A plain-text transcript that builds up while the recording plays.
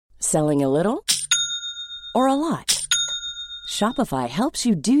Selling a little or a lot? Shopify helps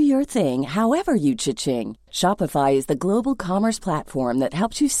you do your thing however you cha-ching. Shopify is the global commerce platform that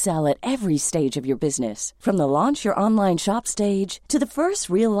helps you sell at every stage of your business. From the launch your online shop stage to the first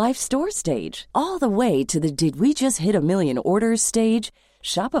real-life store stage, all the way to the did we just hit a million orders stage.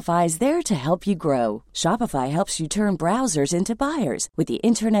 Shopify is there to help you grow. Shopify helps you turn browsers into buyers with the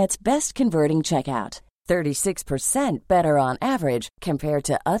internet's best converting checkout. 36% better on average compared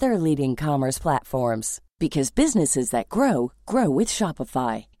to other leading commerce platforms. Because businesses that grow, grow with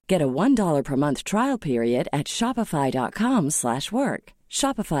Shopify. Get a $1 per month trial period at shopify.com/work.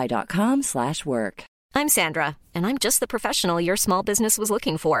 Shopify.com/work. I'm Sandra, and I'm just the professional your small business was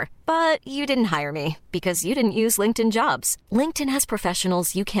looking for. But you didn't hire me because you didn't use LinkedIn Jobs. LinkedIn has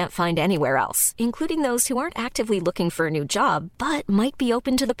professionals you can't find anywhere else, including those who aren't actively looking for a new job, but might be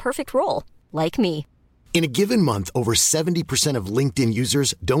open to the perfect role, like me. In a given month, over 70% of LinkedIn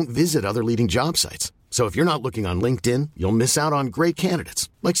users don't visit other leading job sites. So if you're not looking on LinkedIn, you'll miss out on great candidates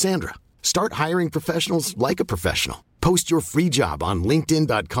like Sandra. Start hiring professionals like a professional. Post your free job on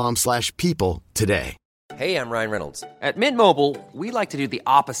linkedin.com/people today. Hey, I'm Ryan Reynolds. At Mint Mobile, we like to do the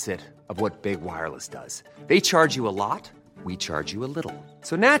opposite of what Big Wireless does. They charge you a lot, we charge you a little.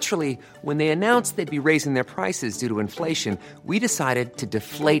 So naturally, when they announced they'd be raising their prices due to inflation, we decided to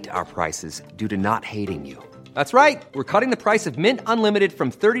deflate our prices due to not hating you. That's right. We're cutting the price of Mint Unlimited from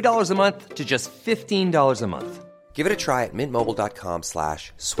 $30 a month to just $15 a month. Give it a try at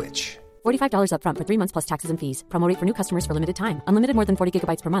mintmobile.com/switch. $45 up front for 3 months plus taxes and fees. Promo rate for new customers for limited time. Unlimited more than 40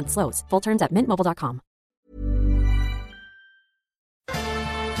 gigabytes per month. Slows full terms at mintmobile.com.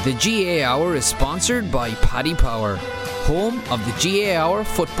 The GA Hour is sponsored by Paddy Power, home of the GA Hour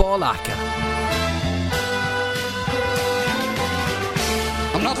Football ACCA.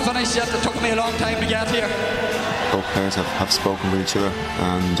 I'm not finished yet. It took me a long time to get here. Both players have spoken with each other,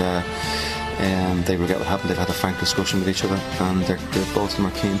 and they regret what happened. They've had a frank discussion with each other, and they're both of them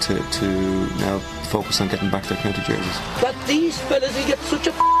are keen to now focus on getting back their county jerseys. That these fellas will get such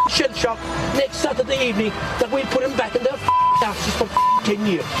a shell shock next Saturday evening that we'll put them back in their asses for 10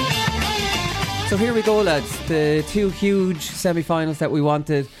 years. So here we go, lads. The two huge semi-finals that we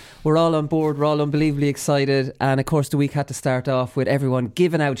wanted. We're all on board, we're all unbelievably excited, and of course the week had to start off with everyone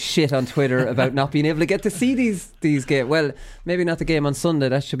giving out shit on Twitter about not being able to get to see these games. Well, maybe not the game on Sunday,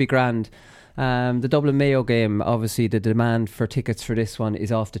 that should be grand. The Dublin Mayo game, obviously the demand for tickets for this one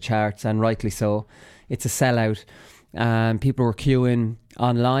is off the charts, and rightly so. It's a sellout. People were queuing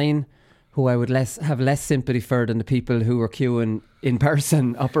online, who I would have less sympathy for than the people who were queuing in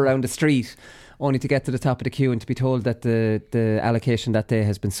person up around the street, only to get to the top of the queue and to be told that the allocation that day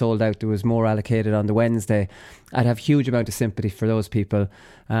has been sold out. There was more allocated on the Wednesday. I'd have huge amount of sympathy for those people.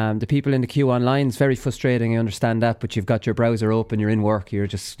 The people in the queue online, it's very frustrating, I understand that, but you've got your browser open, you're in work, you're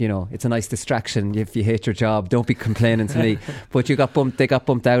just, it's a nice distraction if you hate your job. Don't be complaining to me. But they got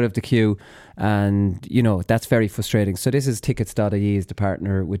bumped out of the queue, and that's very frustrating. So this is tickets.ie is the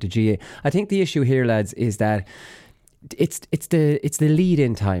partner with the GA. I think the issue here, lads, is that it's the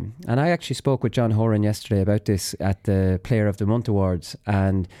lead-in time, and I actually spoke with John Horan yesterday about this at the Player of the Month Awards,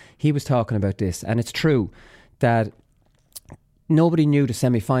 and he was talking about this, and it's true that nobody knew the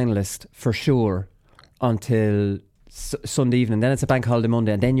semi-finalist for sure until Sunday evening. Then it's a bank holiday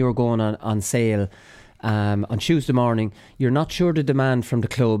Monday, and then you're going on sale on Tuesday morning. You're not sure the demand from the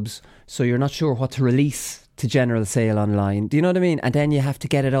clubs, so you're not sure what to release to general sale online. Do you know what I mean? And then you have to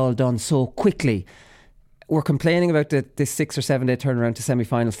get it all done so quickly. We're complaining about this 6 or 7 day turnaround to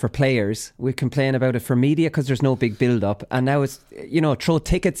semi-finals for players. We complain about it for media because there's no big build-up. And now it's, throw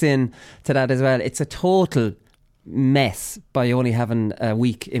tickets in to that as well. It's a total mess by only having a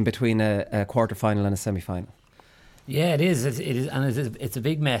week in between a quarter-final and a semi-final. Yeah, it is. It is, and it's a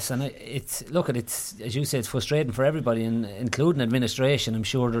big mess. And it's as you say, it's frustrating for everybody, including administration. I'm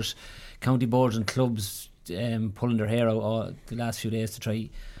sure there's county boards and clubs pulling their hair out the last few days to try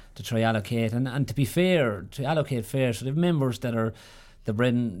allocate, and to be fair, to allocate fair, so they have members that are the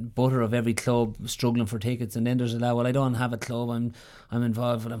bread and butter of every club struggling for tickets, and then there's I don't have a club, I'm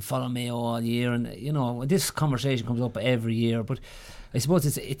involved, but I'm following Mayo all year, and this conversation comes up every year. But I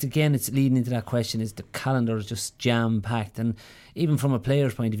suppose it's leading into that question, is the calendar is just jam-packed, and even from a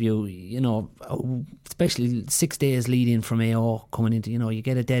player's point of view, especially 6 days leading from Mayo coming into, you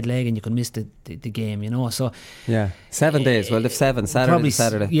get a dead leg and you can miss the game, so... Yeah, 7 days, well, if 7, Saturday probably, to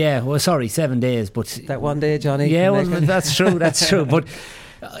Saturday. Yeah, well, sorry, 7 days, but... That one day, Johnny. Yeah, well, that's true, but...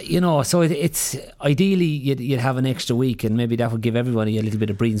 so it's ideally you'd have an extra week, and maybe that would give everybody a little bit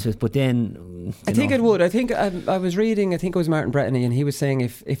of breathing space. But then I think it would. I think I was reading. I think it was Martin Brettany, and he was saying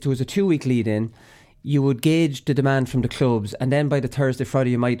if there was a 2 week lead in, you would gauge the demand from the clubs, and then by the Thursday,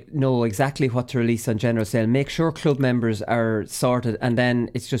 Friday, you might know exactly what to release on general sale. Make sure club members are sorted, and then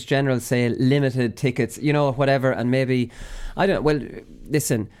it's just general sale, limited tickets, whatever. And maybe,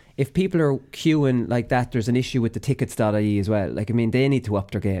 listen, if people are queuing like that, there's an issue with the tickets.ie as well. They need to up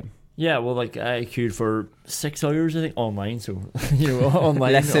their game. Yeah, well, I queued for 6 hours, I think, online. So,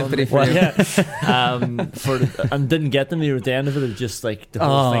 online. Less sympathy for you. Yeah. And didn't get them near the end of it. It just the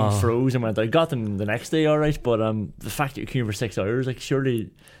whole thing froze and went. I got them the next day, all right. But the fact that you're queuing for 6 hours,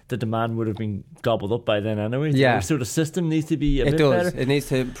 surely the demand would have been gobbled up by then anyway. Yeah. So the system needs to be a bit better. It needs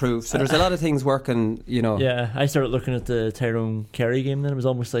to improve. So there's a lot of things working, Yeah, I started looking at the Tyrone Kerry game then. It was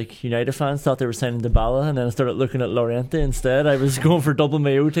almost like United fans thought they were signing Dybala, and then I started looking at Lorente instead. I was going for double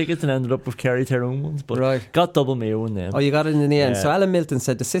Mayo tickets and ended up with Kerry Tyrone ones, but got double Mayo in the end. Oh, you got it in the end. So Alan Milton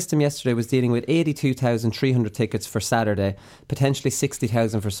said the system yesterday was dealing with 82,300 tickets for Saturday, potentially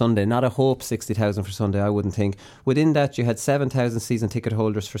 60,000 for Sunday. Not a hope 60,000 for Sunday, I wouldn't think. Within that, you had 7,000 season ticket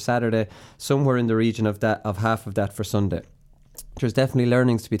holders for Saturday, somewhere in the region of half of that for Sunday. There's definitely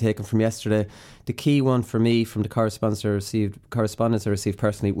learnings to be taken from yesterday. The key one for me from the correspondence I received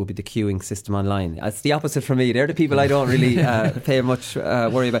personally would be the queuing system online. It's the opposite for me. They're the people I don't really pay much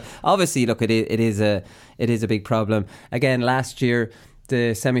worry about. Obviously, look, it is a big problem. Again, last year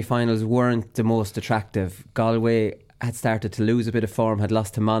the semi-finals weren't the most attractive. Galway had started to lose a bit of form, had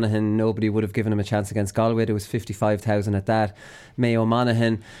lost to Monaghan. Nobody would have given him a chance against Galway. There was 55,000 at that. Mayo,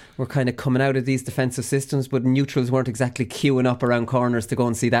 Monaghan were kind of coming out of these defensive systems, but neutrals weren't exactly queuing up around corners to go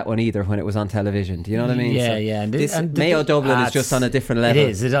and see that one either when it was on television. Do you know what I mean? Yeah, yeah. Mayo Dublin is just on a different level. It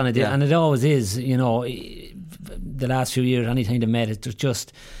is. It's on a and it always is. The last few years, anytime they met it, there's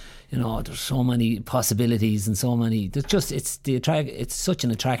just... there's so many possibilities and so many. It's such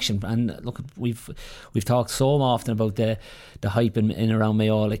an attraction. And look, we've talked so often about the hype in around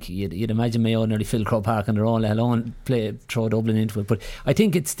Mayo. You'd imagine Mayo nearly fill Croke Park on their own, let alone throw Dublin into it. But I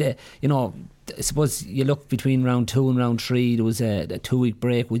think it's I suppose you look between round 2 and round 3, there was a 2-week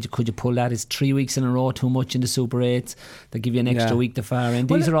break. Could you pull that? Is 3 weeks in a row too much in the Super 8s? They give you an extra week to far end.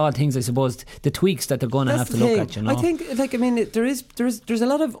 These are all things, I suppose, the tweaks that they're going to have to look at. I think, there's a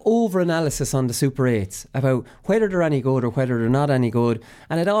lot of over-analysis on the Super 8s about whether they're any good or whether they're not any good,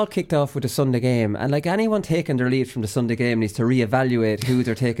 and it all kicked off with the Sunday game. And anyone taking their lead from the Sunday game needs to reevaluate who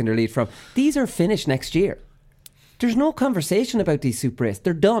they're taking their lead from. These are finished next year. There's no conversation about these Super 8s.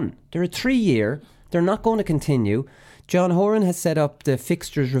 They're done. They're a 3-year. They're not going to continue. John Horan has set up the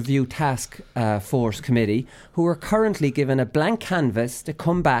Fixtures Review Task Force Committee, who are currently given a blank canvas to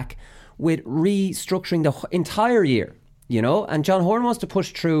come back with restructuring the entire year. And John Horan wants to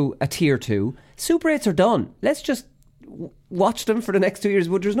push through a Tier 2. Super 8s are done. Let's just watch them for the next 2 years.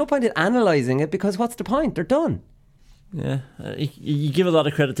 But there's no point in analysing it, because what's the point? They're done. Yeah, you give a lot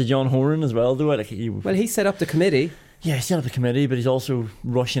of credit to John Horan as well, though. Well, he set up the committee. Yeah, he set up the committee, but he's also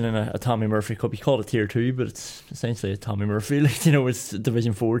rushing in a Tommy Murphy Cup. He called it Tier 2, but it's essentially a Tommy Murphy. It's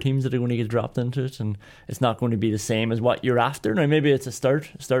Division 4 teams that are going to get dropped into it, and it's not going to be the same as what you're after. Now, maybe it's a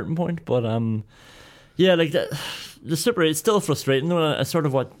starting point, but the Super 8 is still frustrating, though. Sort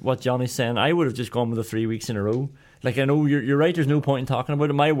of what Johnny's saying. I would have just gone with the 3 weeks in a row. I know you're right, there's no point in talking about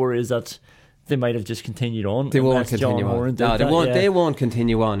it. My worry is that they might have just continued on. They won't continue on. They won't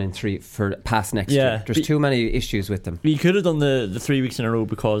continue on in 3 for past next year. There's too many issues with them. You could have done the 3 weeks in a row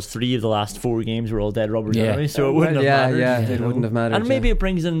because 3 of the last 4 games were all dead rubbers anyway, so it wouldn't have mattered. It wouldn't have mattered. And maybe it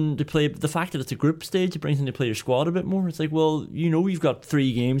brings in to play the fact that it's a group stage. It brings in to play your squad a bit more. It's you've got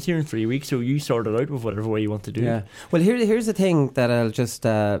 3 games here in 3 weeks, so you sort it out with whatever way you want to do. Yeah. Well, here's the thing that I'll just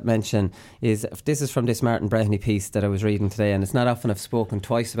mention is this is from this Martin Breheny piece that I was reading today, and it's not often I've spoken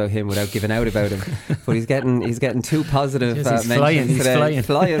twice about him without giving out about him. But he's getting 2 positive mentions today. He's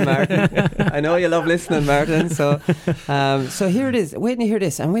flying, Martin. I know you love listening, Martin. So here it is. Wait till you hear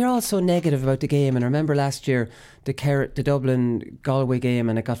this. And we're all so negative about the game. And I remember last year the Dublin Galway game,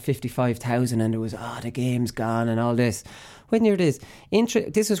 and it got 55,000, and it was the game's gone and all this. Wait till you hear this.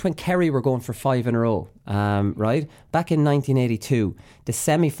 This is when Kerry were going for 5 in a row. Right back in 1982, the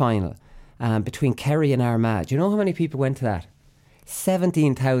semi-final between Kerry and Armagh. Do you know how many people went to that?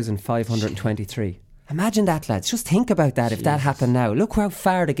 17,523. Imagine that, lads. Just think about that. If that happened now. Look how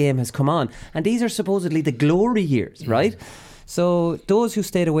far the game has come on. And these are supposedly the glory years, right? So those who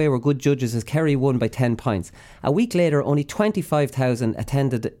stayed away were good judges, as Kerry won by 10 points. A week later, only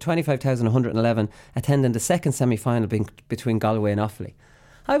 25,111 attended the second semi-final between Galway and Offaly.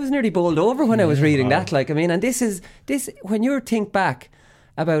 I was nearly bowled over when I was reading that. And this when you think back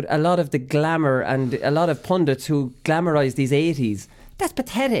about a lot of the glamour and a lot of pundits who glamorise these 80s, that's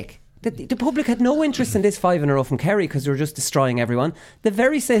pathetic. The public had no interest in this 5 in a row from Kerry because they were just destroying everyone. The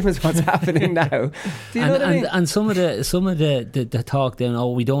very same as what's happening now. Do you know what I mean? And some of the talk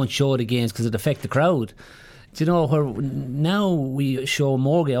then, we don't show the games because it affect the crowd. Do you know, where now we show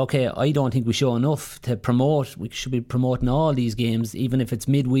more? Okay, I don't think we show enough to promote. We should be promoting all these games, even if it's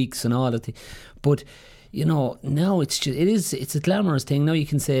midweeks and all that. But you know, now it's a glamorous thing. Now you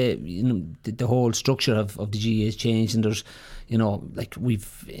can say, you know, the whole structure of the GAA has changed, and there's, you know, like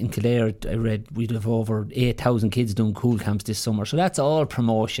we've in Kildare, I read we'd have over 8,000 kids doing cool camps this summer. So that's all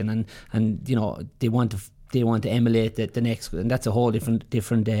promotion, and you know, they want to emulate the next, and that's a whole different.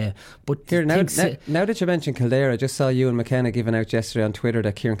 But here now that you mentioned Kildare, I just saw you and McKenna giving out yesterday on Twitter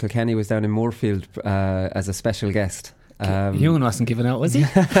that Kieran Kilkenny was down in Moorfield as a special guest. Ewan wasn't giving out, was he?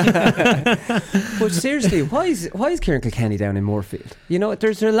 But seriously, why is Kieran Kilkenny down in Moorfield? You know,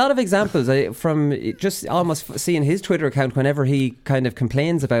 there's a lot of examples from just almost seeing his Twitter account whenever he kind of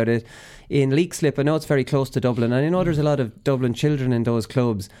complains about it. In Leakslip, I know it's very close to Dublin, and I know there's a lot of Dublin children in those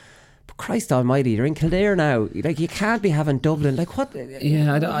clubs. But Christ almighty, you're in Kildare now. Like, you can't be having Dublin. Like, what?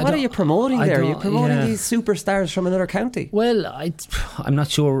 Yeah, what are you promoting there? Are you promoting these superstars from another county? Well, I'm not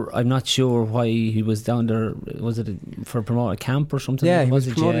sure. I'm not sure why he was down there. Was it for promoting a camp or something? Yeah, he was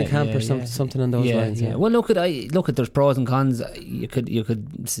promoting a camp or something on those lines. Yeah. Well, look at. There's pros and cons. You could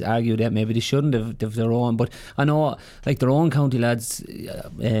argue that maybe they shouldn't have their own. But I know, like, their own county lads,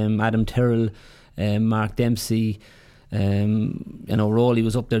 Adam Tyrrell, Mark Dempsey. You know, Rowley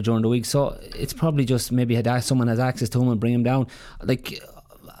was up there during the week, so it's probably just maybe someone has access to him and bring him down. Like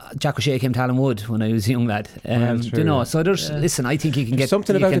Jack O'Shea came to Alan Wood when I was a young lad. True, you know, so there's listen. I think you can get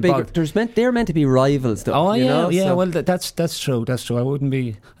something about the big. They're meant to be rivals, though. Oh yeah, you know, so. Well, that's true. That's true. I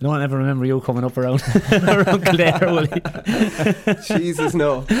don't ever remember you coming up around Kildare, will you? Jesus,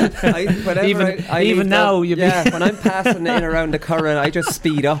 no. Even now, when I'm passing in around the current, I just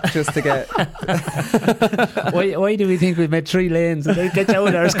speed up just to get. Why do we think we've made 3 lanes and get you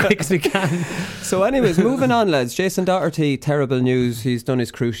out there as quick as we can? So, anyways, moving on, lads. Jason Doherty, terrible news. He's done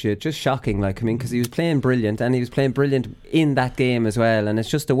his cruciate. Just shocking, like, I mean, because he was playing brilliant, and he was playing brilliant in that game as well, and it's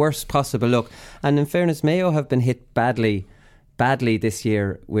just the worst possible look. And in fairness, Mayo have been hit badly this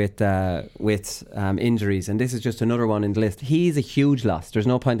year with injuries, and this is just another one in the list. He's a huge loss. There's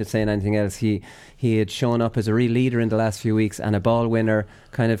no point in saying anything else. He had shown up as a real leader in the last few weeks, and a ball winner,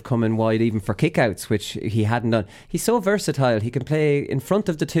 kind of coming wide even for kickouts, which he hadn't done. He's so versatile. He can play in front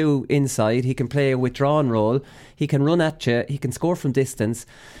of the two inside. He can play a withdrawn role. He can run at you. He can score from distance.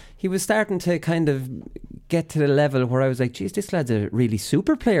 He was starting to kind of get to the level where I was like, geez, this lad's a really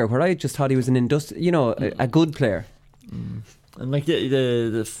super player, where I just thought he was an a good player. And like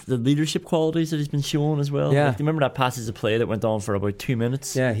the leadership qualities that he's been shown as well. Yeah. Like, remember that passage of play that went on for about 2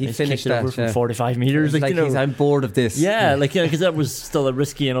 minutes? Yeah, he finished that over from 45 metres. Like, you know, I'm bored of this. Yeah, because that was still a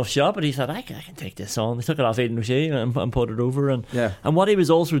risky enough shot, but he said, I can take this on. He took it off Aidan O'Shea and put it over. And what he was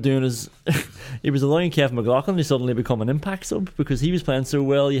also doing is he was allowing Kevin McLaughlin to suddenly become an impact sub, because he was playing so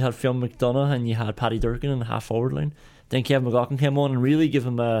well. You had Fionn McDonough and you had Paddy Durkin in the half forward line. Then Kevin McLaughlin came on and really gave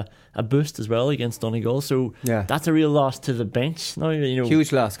him a boost as well against Donegal. So that's a real loss to the bench now. You know,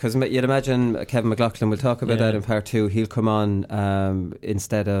 huge loss, because you'd imagine Kevin McLaughlin, we'll talk about that in part 2, he'll come on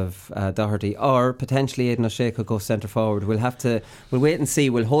instead of Doherty, or potentially Aidan O'Shea could go centre forward. We'll wait and see.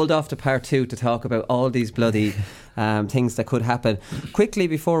 We'll hold off to part 2 to talk about all these bloody things that could happen. Quickly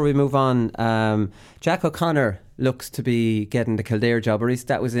before we move on, Jack O'Connor looks to be getting the Kildare job, or at least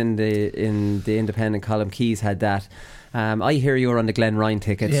that was in the independent column. Keys had that. I hear you're on the Glen Ryan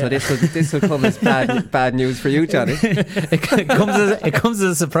ticket, so this will come as bad news for you, Johnny. It comes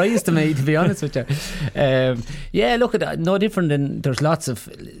as a surprise to me, to be honest with you. Look at that. No different than there's lots of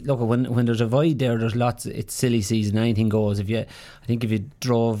when there's a void there. There's lots. It's silly season. Anything goes. I think if you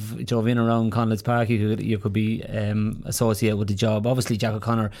drove in around Conleth's Park, you could be associated with the job. Obviously, Jack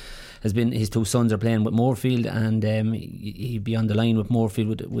O'Connor has been. His 2 sons are playing with Moorfield, and he'd be on the line with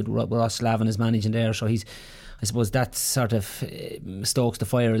Moorfield with Ross Slavin as managing there. So I suppose that sort of stokes the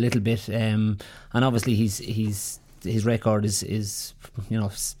fire a little bit, and obviously his record is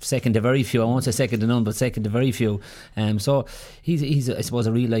second to very few. I won't say second to none, but second to very few. So he's I suppose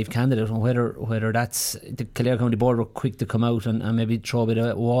a real life candidate. And whether that's the Kildare County Board were quick to come out and maybe throw a bit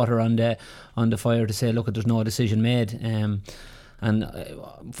of water on the fire to say, look, there's no decision made. And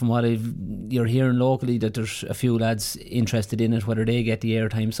from what you're hearing locally, that there's a few lads interested in it, whether they get the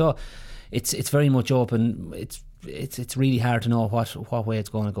airtime. So it's very much open. It's it's really hard to know what way it's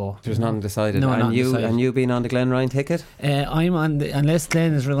going to go. There's nothing decided. No, and you being on the Glen Ryan ticket? I'm on unless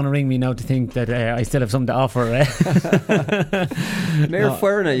Glen is going to ring me now to think that I still have something to offer. Mayor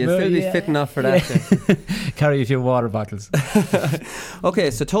Fuerna, you'd still be fitting off for that. Carry a few water bottles.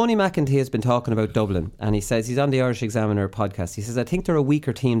 Okay, so Tony McEntee has been talking about Dublin, and he says, he's on the Irish Examiner podcast, he says, I think they're a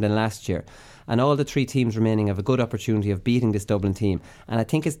weaker team than last year, and all the 3 teams remaining have a good opportunity of beating this Dublin team. And I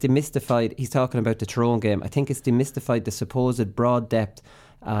think it's demystified, he's talking about the Tyrone game, I think it's demystified the supposed broad depth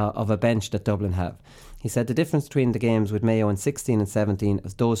of a bench that Dublin have. He said the difference between the games with Mayo in 16 and 17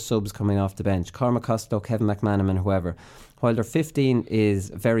 is those subs coming off the bench, Cormac Costello, Kevin McManaman, whoever. While their 15 is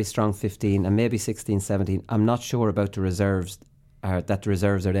very strong 15 and maybe 16, 17, I'm not sure about the reserves, that the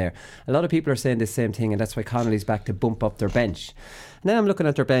reserves are there. A lot of people are saying the same thing, and that's why Connolly's back to bump up their bench. And then I'm looking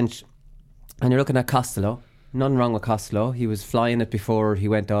at their bench, and you're looking at Costello. Nothing wrong with Costello. He was flying it before he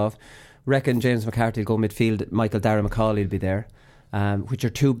went off. Reckon James McCarthy will go midfield. Michael Dara McCauley will be there, which are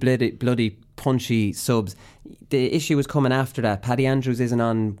 2 bloody punchy subs. The issue was coming after that. Paddy Andrews isn't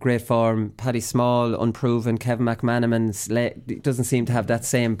on great form. Paddy Small, unproven. Kevin McManaman doesn't seem to have that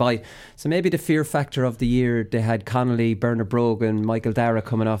same bite. So maybe the fear factor of the year, they had Connolly, Bernard Brogan, Michael Dara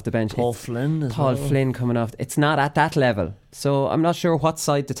coming off the bench. Paul Flynn coming off. It's not at that level. So I'm not sure what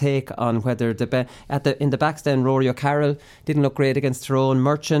side to take on whether in the backs then Rory O'Carroll didn't look great against Tyrone.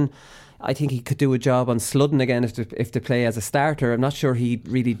 Merchant, I think he could do a job on Sludden again if they play as a starter. I'm not sure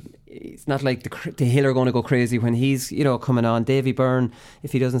it's not like the Hill are going to go crazy when he's coming on. Davy Byrne,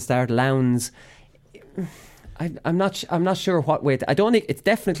 if he doesn't start. Lowndes, I'm not sure what way. I don't think it's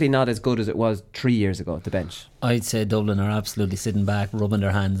definitely not as good as it was 3 years ago at the bench. I'd say Dublin are absolutely sitting back, rubbing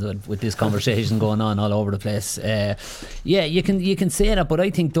their hands with this conversation going on all over the place. You can say that, but I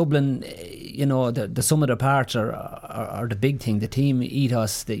think Dublin, the sum of their parts are the big thing. The team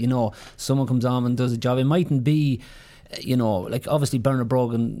ethos that someone comes on and does a job. It mightn't be, like obviously Bernard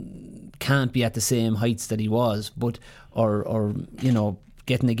Brogan can't be at the same heights that he was, but or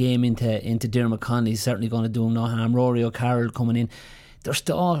getting the game into Dermot Conley is certainly going to do him no harm. Rory O'Carroll coming in, they're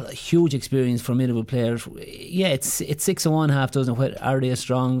still all huge experience, formidable players. Yeah, it's 6-1, half dozen. Are they a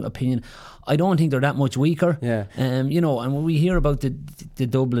strong opinion? I don't think they're that much weaker. Yeah. And when we hear about the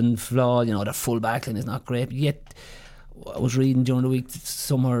Dublin flaw, their full backline is not great. Yet I was reading during the week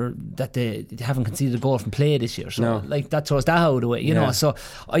somewhere that they haven't conceded a goal from play this year. So that throws that out of the way. You know. So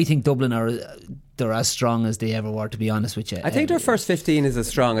I think Dublin they're as strong as they ever were, to be honest with you. I think their first 15 is as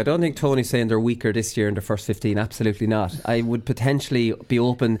strong. I don't think Tony's saying they're weaker this year in their first 15. Absolutely not. I would potentially be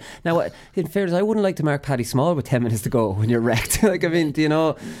open. Now, in fairness, I wouldn't like to mark Paddy Small with 10 minutes to go when you're wrecked.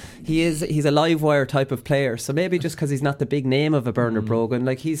 He's a live wire type of player. So maybe just because he's not the big name of a Bernard Brogan,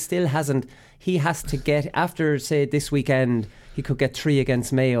 he still hasn't. He has to get, after say this weekend, he could get 3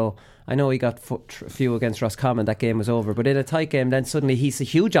 against Mayo. I know he got a few against Roscommon. That game was over, but in a tight game, then suddenly he's a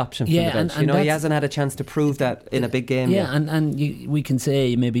huge option for the bench. And he hasn't had a chance to prove that in a big game. Yeah, yet. We can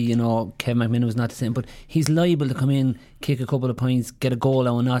say maybe Kevin McMahon was not the same, but he's liable to come in, kick a couple of points, get a goal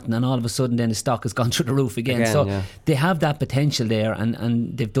out of nothing, and all of a sudden then his stock has gone through the roof again. They have that potential there,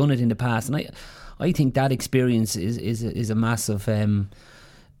 and they've done it in the past. And I think that experience is a massive.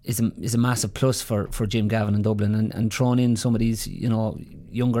 Is a massive plus for Jim Gavin in Dublin, and throwing in some of these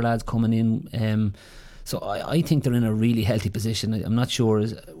younger lads coming in. So I think they're in a really healthy position. I'm not sure.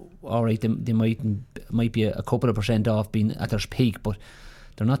 All right, they might be a couple of % off being at their peak, but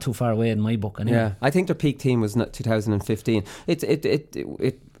they're not too far away in my book. Anyway. Yeah, I think their peak team was 2015.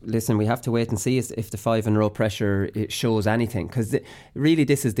 Listen, we have to wait and see if the 5-in-a-row pressure shows anything, because really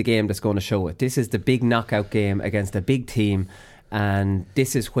this is the game that's going to show it. This is the big knockout game against a big team. And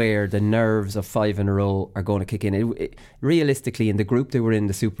this is where the nerves of 5 in a row are going to kick in. Realistically, in the group they were in,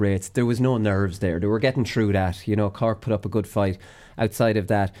 the Super 8s, there was no nerves there. They were getting through that. Cork put up a good fight. Outside of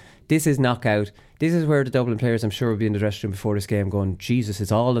that, this is knockout. This is where the Dublin players, I'm sure, will be in the dressing room before this game going, Jesus,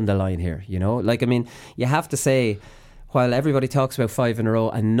 it's all on the line here. You have to say, while everybody talks about 5 in a row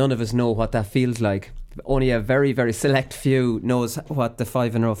and none of us know what that feels like, only a very, very select few knows what the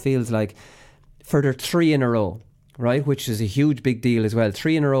 5 in a row feels like. For their 3 in a row, right, which is a huge big deal as well.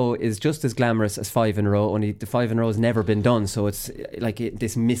 3 in a row is just as glamorous as 5 in a row, only the 5 in a row has never been done, so it's like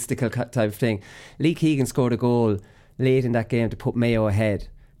this mystical type of thing. Lee Keegan scored a goal late in that game to put Mayo ahead.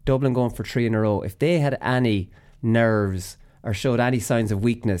 Dublin going for 3 in a row. If they had any nerves or showed any signs of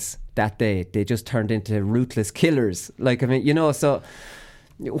weakness that day, they just turned into ruthless killers. So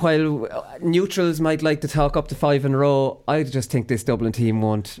while neutrals might like to talk up to 5 in a row, I just think this Dublin team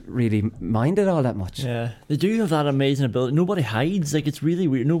won't really mind it all that much. Yeah, they do have that amazing ability. Nobody hides. It's really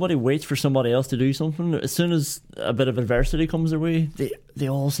weird. Nobody waits for somebody else to do something. As soon as a bit of adversity comes their way, they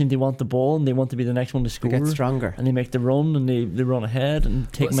all seem to want the ball and they want to be the next one to score. They get stronger. And they make the run and they run ahead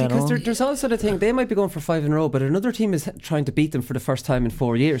and take men on. Because there's also the thing, they might be going for 5 in a row, but another team is trying to beat them for the first time in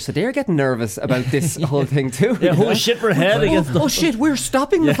 4 years. So they're getting nervous about this whole thing too. Yeah, holy shit, we're ahead against them. Oh shit, we're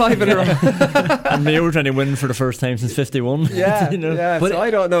stopping the 5 in a row. And Mayo were trying to win for the first time since 51. Yeah, you know? yeah. But so I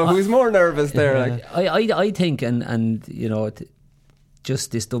don't know who's more nervous there. I think, and you know,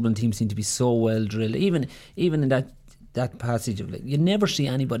 just this Dublin team seem to be so well drilled. Even in that passage of, like, you never see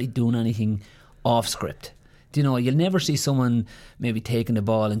anybody doing anything off script. You know, you'll never see someone maybe taking the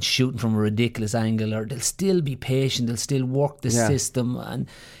ball and shooting from a ridiculous angle, or they'll still be patient, they'll still work the system, and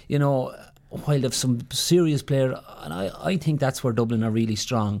you know, while they've some serious player, and I think that's where Dublin are really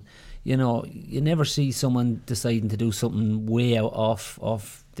strong. You know, you never see someone deciding to do something way out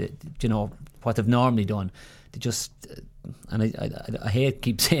off the, you know, what they've normally done. They just, and I hate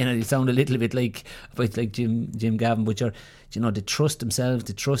keep saying it sound a little bit like Jim Gavin, but you know, they trust themselves,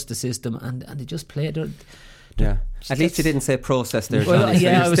 they trust the system, and they just play their. Yeah. At least you didn't say process there, Johnny. Well,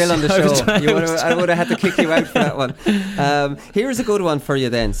 yeah, so you're still on the show. I would have had to kick you out for that one. Here's a good one for you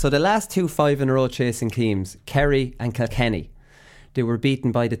then. So the last 2 5 in a row chasing teams, Kerry and Kilkenny, they were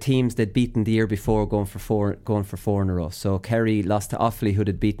beaten by the teams they'd beaten the year before, going for four in a row. So Kerry lost to Offaly, who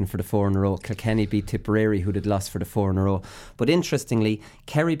they'd beaten for the 4 in a row. Kilkenny beat Tipperary, who they'd lost for the 4 in a row. But interestingly,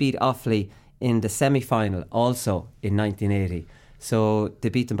 Kerry beat Offaly in the semi-final also in 1980. So they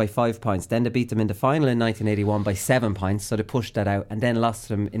beat them by 5 points. Then they beat them in the final in 1981 by 7 points. So they pushed that out and then lost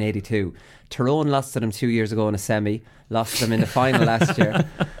to them in 82. Tyrone lost to them 2 years ago in a semi. Lost to them in the final last year.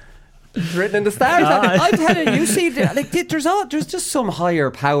 It's written in the stars. I'm telling you, you see, like, there's just some higher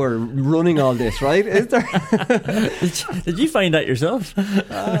power running all this, right? Is there? Did you find that yourself?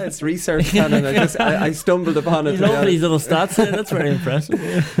 It's research, and I stumbled upon it. You love these little stats there. That's very impressive.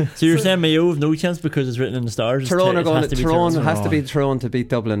 So you're saying Mayo have no chance because it's written in the stars? Tyrone has to be Tyrone to beat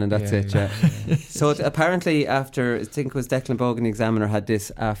Dublin, and that's it. Yeah. So apparently, after, I think it was Declan Bogan, the Examiner, had this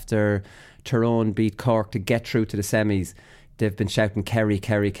after Tyrone beat Cork to get through to the semis. They've been shouting Kerry,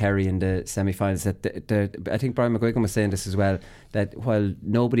 Kerry, Kerry in the semi-finals. That I think Brian McGuigan was saying this as well, that while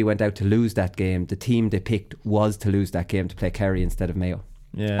nobody went out to lose that game, the team they picked was to lose that game to play Kerry instead of Mayo.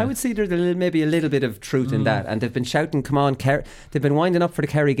 Yeah. I would see there's maybe a little bit of truth in that, and they've been shouting, come on, Kerry. They've been winding up for the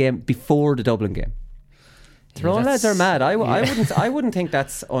Kerry game before the Dublin game. Tyrone lads are mad. I wouldn't think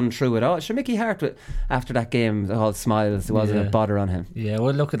that's untrue at all. Sure, Mickey Hart, after that game, all smiles, there wasn't a bother on him. Yeah,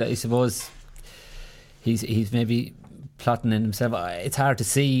 well, look at that. I suppose he's maybe plotting in himself. It's hard to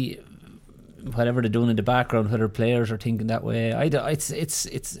see whatever they're doing in the background, whether players are thinking that way.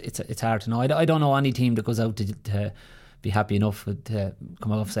 It's hard to know. I don't know any team that goes out to be happy enough to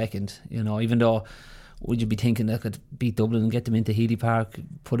come off second. You know, even though, would you be thinking they could beat Dublin and get them into Healy Park,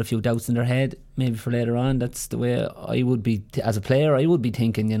 put a few doubts in their head maybe for later on? That's the way I would be as a player. I would be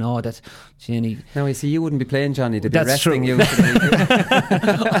thinking, you know, that Jenny. Now you see, you wouldn't be playing, Johnny. They'd be that's resting true. You.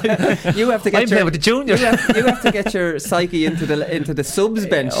 You have to get with the juniors. You have to get your psyche into the subs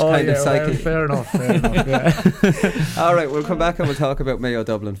bench kind of psyche. Fair enough. Yeah. All right, we'll come back and we'll talk about Mayo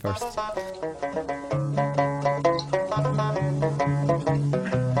Dublin first.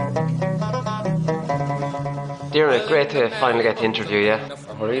 Deirdre, great to finally get to interview you.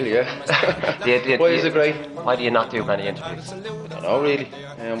 Oh, really, yeah. Why is it great? Why do you not do many interviews? I don't know, really.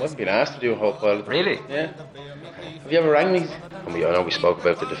 I wasn't being asked to do a whole pile. Really? Yeah. Have you ever rang me? I know we spoke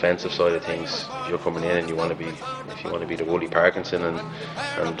about the defensive side of things. If you're coming in and you want to be the Wooly Parkinson and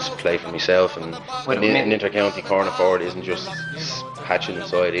just play for myself, and an inter-county corner forward isn't just hatching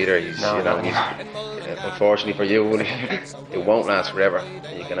inside either. He's unfortunately for you, Wooly, it won't last forever.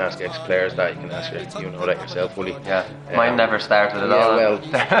 You can ask ex-players that. You can ask you know that yourself, Wooly. Yeah, mine never started at all. Well,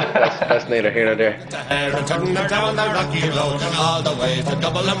 that's neither here nor there. And turn down the rocky road and all the way to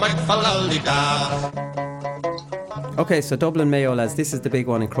Dublin and wait for Lollygag. Okay, so Dublin Mayo, lads, this is the big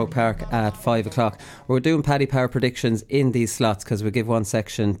one in Croke Park at 5 o'clock. We're doing Paddy Power predictions in these slots because we give one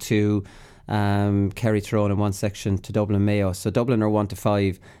section to Kerry Tyrone and one section to Dublin Mayo. So Dublin are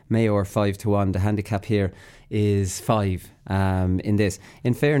 1-5, Mayo are 5-1. The handicap here is 5 in this.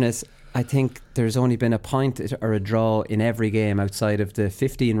 In fairness, I think there's only been a point or a draw in every game outside of the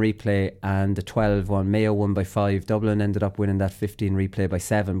 15 replay and the 12 one. Mayo won by 5. Dublin ended up winning that 15 replay by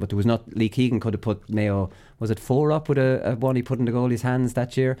 7. But there was not. Lee Keegan could have put Mayo, was it 4 up with a one he put in the goalie's hands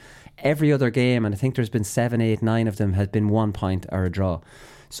that year? Every other game, and I think there's been 7, 8, 9 of them, has been 1 point or a draw.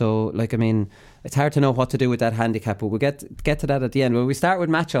 So, it's hard to know what to do with that handicap, but we'll get to that at the end. Well, we start with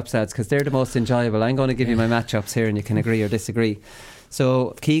matchups, lads, because they're the most enjoyable. I'm going to give you my matchups here and you can agree or disagree.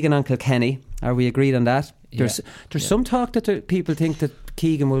 So, Keegan on Kilkenny, are we agreed on that? There's some talk that people think that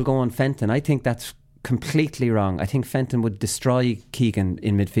Keegan will go on Fenton. I think that's completely wrong. I think Fenton would destroy Keegan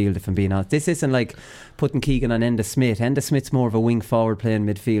in midfield, if I'm being honest. This isn't like putting Keegan on Enda Smith. Enda Smith's more of a wing forward playing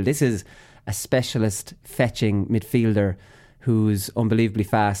midfield. This is a specialist fetching midfielder who's unbelievably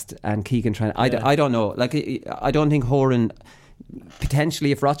fast, and Keegan trying. I don't know. Like, I don't think Horan.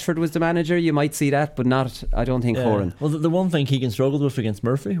 Potentially, if Rochford was the manager, you might see that, but not. I don't think Horan. Well, the one thing Keegan struggled with against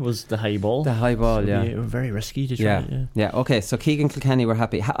Murphy was the high ball. The high ball, so they were very risky to try. Yeah. Okay, so Keegan Kilkenny were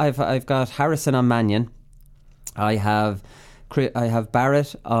happy. I've got Harrison on Mannion. I have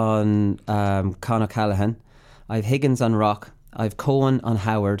Barrett on Con O'Callaghan. I have Higgins on Rock. I have Cohen on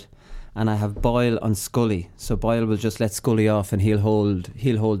Howard. And I have Boyle on Scully. So Boyle will just let Scully off, and he'll hold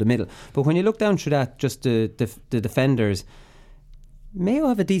the middle. But when you look down through that, just the defenders, Mayo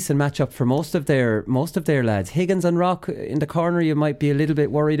have a decent matchup for most of their lads. Higgins and Rock in the corner, you might be a little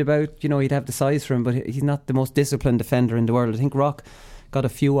bit worried about. You know, he'd have the size for him, but he's not the most disciplined defender in the world. I think Rock got a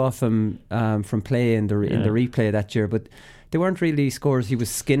few off him from play in the replay that year, but they weren't really scores he was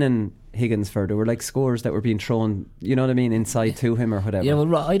skinning Higgins for. They were like scores that were being thrown, you know what I mean, inside to him or whatever. Yeah,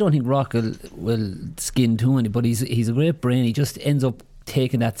 well, I don't think Rock will skin too many, but he's a great brain. He just ends up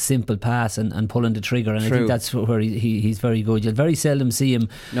taking that simple pass and pulling the trigger, and I think that's where he's very good. You'll very seldom see him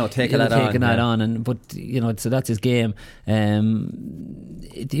taking that on, but you know, so that's his game.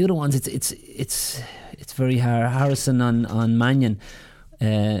 The other ones, it's very hard. Harrison on Mannion.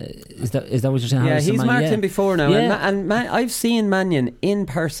 Is that what you're saying? Yeah, Harrison he's marked him before now, and I've seen Mannion in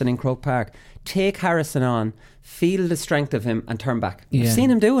person in Croke Park take Harrison on, feel the strength of him, and turn back. I've seen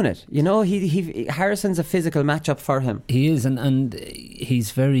him doing it. You know, Harrison's a physical matchup for him. He is, and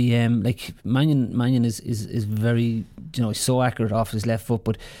he's very like Mannion is very, you know, so accurate off his left foot,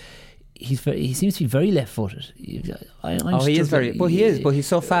 but he seems to be very left-footed. He is very, but he's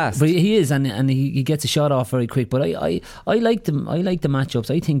so fast. But he is, and he gets a shot off very quick. But I like them. I like the matchups.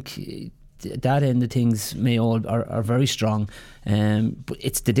 I think that end of things Mayo are very strong. But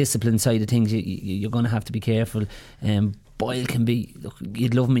it's the discipline side of things. You're going to have to be careful. Boyle can be, look,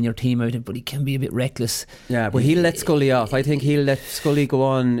 you'd love him in your team out, but he can be a bit reckless. Yeah, but he'll let Scully off. I think he'll let Scully go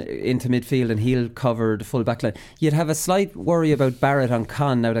on into midfield, and he'll cover the full back line. You'd have a slight worry about Barrett on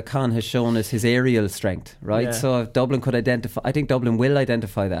Con, now that Con has shown us his aerial strength, right? Yeah. So if Dublin could identify, I think Dublin will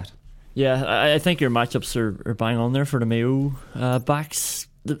identify that. Yeah, I think your matchups are bang on there for the Mayo backs.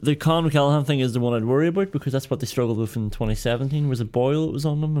 The Con O'Callaghan thing is the one I'd worry about, because that's what they struggled with in 2017. Was it Boyle that was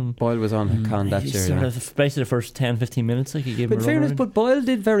on them? And Boyle was on Con that year. Basically the first 10-15 minutes, like, he gave him a fairness, but Boyle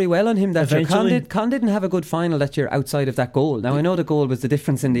did very well on him that year. Con didn't have a good final that year outside of that goal. Now I know the goal was the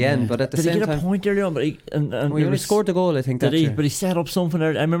difference in the end, but at the same time, did he get a point early on? But he only scored the goal, I think. That year. But he set up something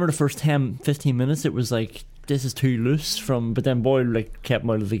there. I remember the first 10-15 minutes, it was like, this is too loose but then Boyle like kept him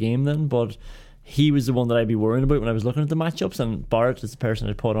out of the game then. But he was the one that I'd be worrying about when I was looking at the matchups, and Barrett is the person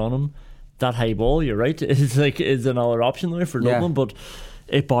I'd put on him. That high ball, you're right, is another option there for Dublin, but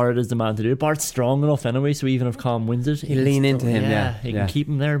if Barrett is the man to do it, Barrett's strong enough anyway, so even if Con wins it, he'll lean into him. He can keep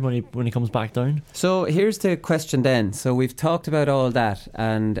him there when he comes back down. So here's the question then. So we've talked about all that,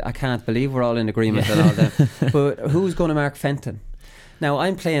 and I can't believe we're all in agreement on all that. But who's going to mark Fenton? Now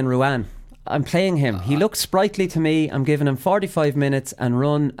I'm playing Ruan. I'm playing him. He looks sprightly to me. I'm giving him 45 minutes and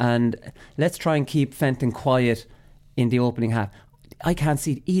run, and let's try and keep Fenton quiet in the opening half. I can't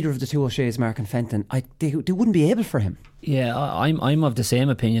see either of the two O'Shea's marking Fenton. They wouldn't be able for him. Yeah, I'm of the same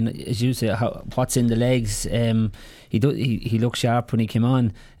opinion as you say. What's in the legs? He looked sharp when he came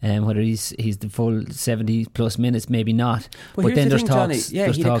on. Whether he's the full 70 plus minutes, maybe not. But then there's talks.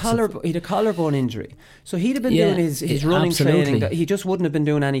 Johnny, he had a collarbone injury, so he'd have been doing his running training. He just wouldn't have been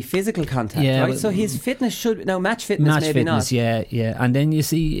doing any physical contact, right? So his fitness should now match fitness, maybe not. Yeah. And then you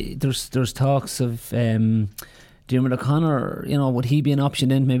see there's talks of Diarmuid O'Connor, you know, would he be an option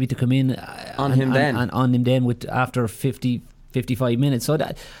then maybe to come in on him then with after 50-55 minutes? So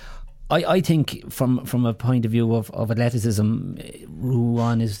that I think from a point of view of athleticism,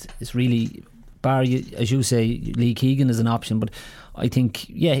 Ruan is really, bar as you say, Lee Keegan is an option, but I think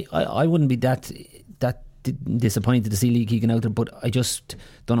I wouldn't be that disappointed to see Lee Keegan out there, but I just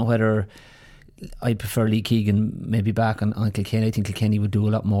don't know whether I prefer Lee Keegan maybe back on Kilkenny. I think Kilkenny would do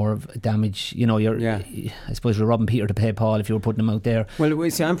a lot more of damage. You know, I suppose you're robbing Peter to pay Paul if you were putting him out there. Well,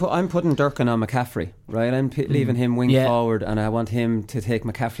 see, I'm putting Durkin on McCaffrey, right? I'm leaving him wing forward, and I want him to take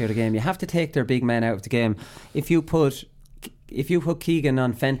McCaffrey out of the game. You have to take their big men out of the game. If you put Keegan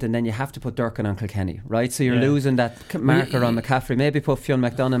on Fenton, then you have to put Durkin on Kilkenny, right? So you're losing that marker on McCaffrey. Maybe put Fionn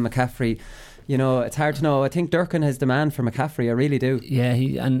McDonough and McCaffrey. You know, it's hard to know. I think Durkin has demand for McCaffrey. I really do. Yeah,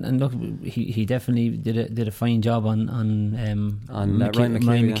 and look, he definitely did a fine job on Ryan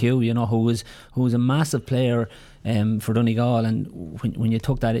McHugh. You know, who was a massive player for Donegal, and when you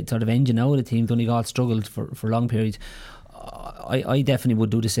took that sort of engine out of the team, Donegal struggled for long periods. I definitely would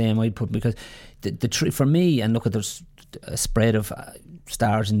do the same. I'd put, because for me, and look at, there's a spread of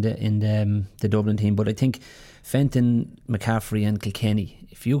stars in the Dublin team, but I think Fenton, McCaffrey and Kilkenny,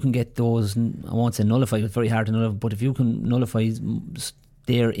 if you can get those, I won't say nullify, it's very hard to nullify, but if you can nullify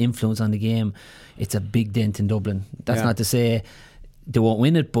their influence on the game, it's a big dent in Dublin. That's not to say they won't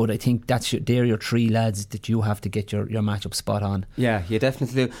win it, but I think they're your three lads that you have to get your matchup spot on. Yeah, you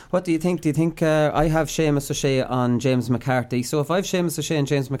definitely do. What do you think? Do you think I have Seamus O'Shea on James McCarthy? So if I've Seamus O'Shea and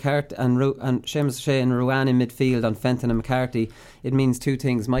James McCarthy and Seamus O'Shea and Ruane in midfield on Fenton and McCarthy, it means two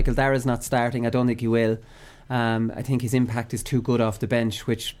things. Michael Darragh's not starting. I don't think he will. I think his impact is too good off the bench,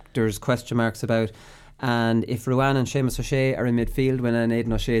 which there's question marks about. And if Ruane and Seamus O'Shea are in midfield, when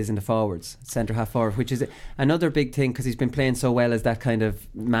Aidan O'Shea is in the forwards, centre half forward, which is another big thing, because he's been playing so well as that kind of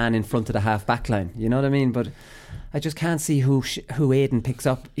man in front of the half back line, you know what I mean? But I just can't see who Aidan picks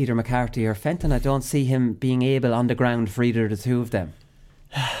up, either McCarthy or Fenton. I don't see him being able on the ground for either of the two of them.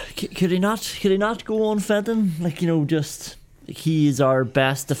 Could he not go on Fenton? He is our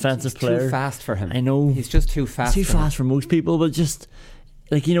best defensive player. Too fast for him. I know he's just too fast. Too fast for most people, but just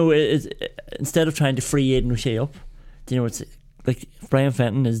instead of trying to free Aidan O'Shea up, it's like Brian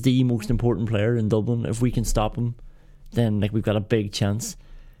Fenton is the most important player in Dublin. If we can stop him, then we've got a big chance.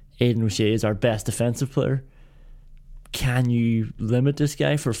 Aidan O'Shea is our best defensive player. Can you limit this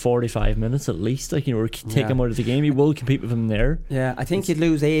guy for 45 minutes at least? Or take him out of the game? You will compete with him there. Yeah, I think you'd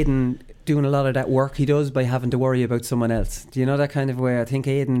lose Aidan doing a lot of that work he does by having to worry about someone else. Do you know that kind of way? I think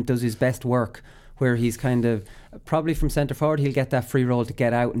Aidan does his best work where he's kind of, probably from centre forward, he'll get that free roll to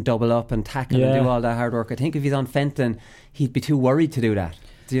get out and double up and tackle and do all that hard work. I think if he's on Fenton, he'd be too worried to do that.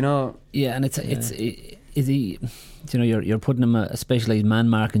 Do you know? Yeah, and is he? You're putting him a specialised man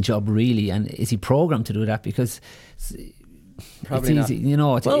marking job, really, and is he programmed to do that? Because probably it's easy.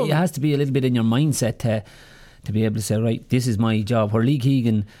 It has to be a little bit in your mindset to be able to say, right, this is my job. Where Lee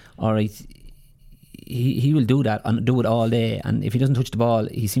Keegan, all right, he will do that and do it all day, and if he doesn't touch the ball,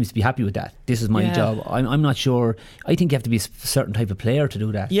 he seems to be happy with that. This is my job. I'm not sure. I think you have to be a certain type of player to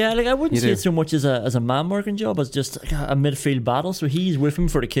do that. Yeah, I wouldn't see it so much as a man marking job as just a midfield battle. So he's with him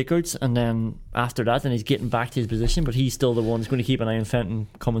for the kickouts, and then after that, then he's getting back to his position. But he's still the one who's going to keep an eye on Fenton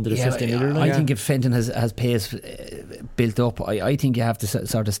coming to the 50 metre line. I think if Fenton has pace built up, I think you have to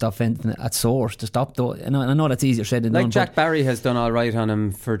sort of stop Fenton at source to stop though. And I know that's easier said than done. Jack Barry has done all right on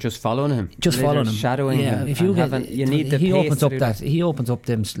him for just following him, shadowing him. If you need the he opens up that he opens up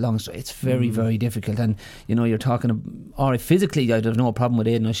them long. It's very very difficult, and you're talking. Or physically, I'd have no problem with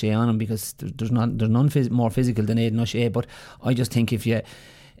Aidan O'Shea on him, because there's none more physical than Aidan O'Shea. But I just think if you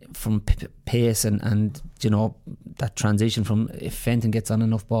from pace and that transition from, if Fenton gets on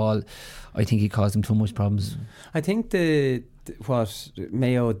enough ball, I think he caused him too much problems. I think what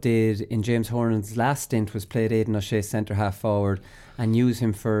Mayo did in James Horan's last stint was play Aidan O'Shea centre half forward and use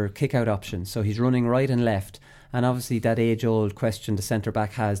him for kick out options, so he's running right and left. And obviously that age old question the centre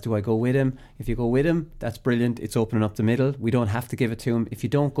back has, do I go with him? If you go with him, that's brilliant, it's opening up the middle, we don't have to give it to him. If you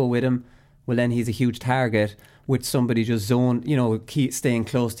don't go with him, well then he's a huge target with somebody just staying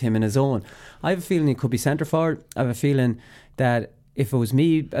close to him in his zone. I have a feeling he could be centre forward. I have a feeling that if it was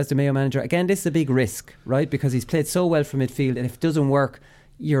me as the Mayo manager, again, this is a big risk, right? Because he's played so well from midfield, and if it doesn't work,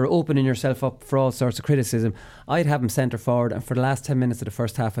 you're opening yourself up for all sorts of criticism. I'd have him centre forward, and for the last 10 minutes of the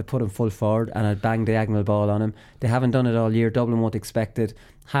first half, I'd put him full forward and I'd bang diagonal ball on him. They haven't done it all year. Dublin won't expect it.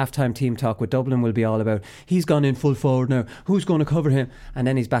 Half-time team talk with Dublin will be all about, he's gone in full forward now, who's going to cover him? And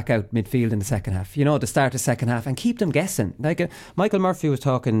then he's back out midfield in the second half, the start of second half, and keep them guessing. Michael Murphy was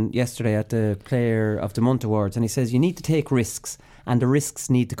talking yesterday at the Player of the Month Awards, and he says you need to take risks, and the risks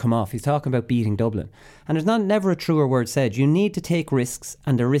need to come off. He's talking about beating Dublin, and there's never a truer word said. You need to take risks,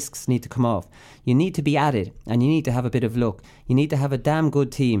 and the risks need to come off. You need to be added, and you need to have a bit of luck. You need to have a damn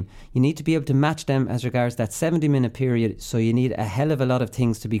good team. You need to be able to match them as regards that 70-minute period, so you need a hell of a lot of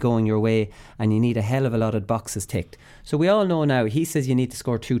things to be going your way, and you need a hell of a lot of boxes ticked. So we all know now, he says you need to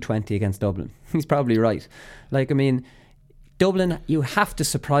score 220 against Dublin. He's probably right. Dublin, you have to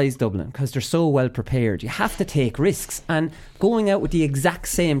surprise Dublin because they're so well prepared. You have to take risks, and going out with the exact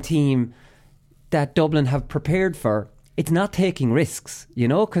same team that Dublin have prepared for, it's not taking risks,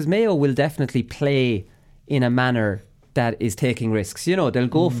 because Mayo will definitely play in a manner that is taking risks. You know, they'll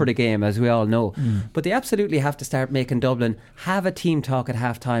go for the game, as we all know. But they absolutely have to start making Dublin have a team talk at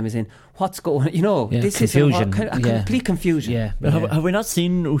half-time, as in, what's going, you know, this confusion. is a complete confusion. Yeah. But have we not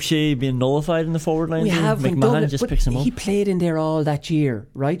seen O'Shea being nullified in the forward line? We have. McMahon just picks him up. He played in there all that year,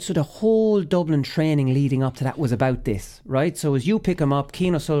 right? So the whole Dublin training leading up to that was about this, right? So as you pick him up,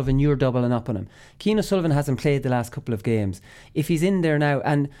 Cian O'Sullivan, you're doubling up on him. Cian O'Sullivan hasn't played the last couple of games. If he's in there now,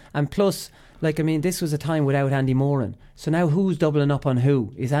 and plus, like, I mean, this was a time without Andy Moran. So now who's doubling up on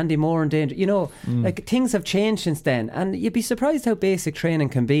who? Is Andy Moran danger? You know, like, things have changed since then. And you'd be surprised how basic training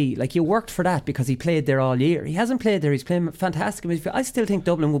can be. Like, you worked for that because he played there all year. He hasn't played there. He's playing fantastic. I still think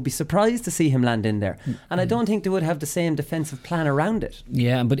Dublin would be surprised to see him land in there. And I don't think they would have the same defensive plan around it.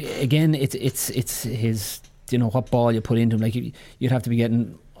 Yeah, but again, it's his, you know, what ball you put into him. Like, you'd have to be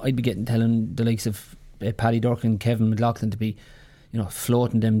getting, I'd be getting telling the likes of Paddy Durkin and Kevin McLaughlin to be, you know,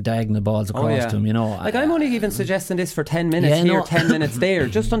 floating them diagonal balls across to him, you know. Like, I'm only even suggesting this for 10 minutes here, 10 minutes there,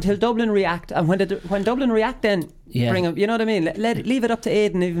 just until Dublin react. And when Dublin react, then bring him, you know what I mean? Leave it up to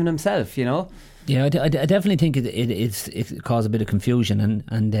Aidan even himself, you know. Yeah, I definitely think it caused a bit of confusion,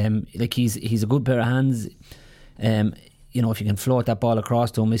 and like, he's a good pair of hands. You know, if you can float that ball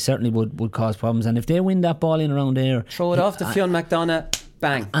across to him, it certainly would cause problems. And if they win that ball in around there, throw it off to Fionn McDonough.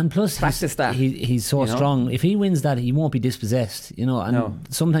 Bang. And plus, he's so strong. If he wins that, he won't be dispossessed, you know. And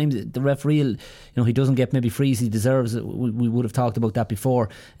sometimes the referee, you know, he doesn't get maybe frees he deserves. We would have talked about that before.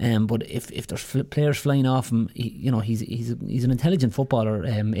 But if there's players flying off him, you know, he's an intelligent footballer.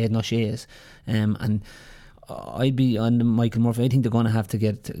 Aidan O'Shea is, and I'd be on Michael Murphy. I think they're going to have to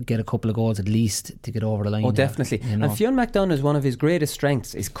get a couple of goals at least to get over the line. Oh, definitely. You know? And Fionn McDonough is one of his greatest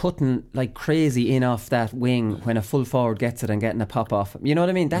strengths is cutting like crazy in off that wing when a full forward gets it and getting a pop off. You know what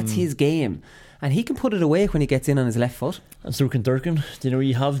I mean? That's his game. And he can put it away when he gets in on his left foot. And so can Durkin. You know,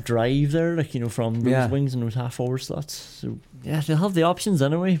 you have drive there, like, you know, from those wings and those half forward slots. So yeah, they'll have the options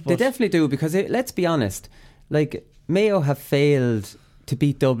anyway. They definitely do, because let's be honest, like, Mayo have failed to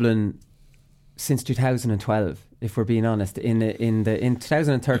beat Dublin since 2012, if we're being honest, in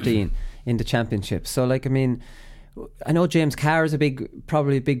 2013 in the championship. So, like, I mean, I know James Carr is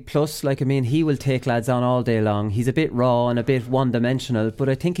probably a big plus. Like, I mean, he will take lads on all day long. He's a bit raw and a bit one-dimensional, but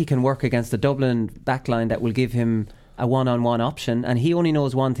I think he can work against the Dublin backline that will give him a one-on-one option. And he only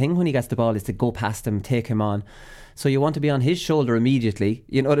knows one thing when he gets the ball is to go past him, take him on. So you want to be on his shoulder immediately,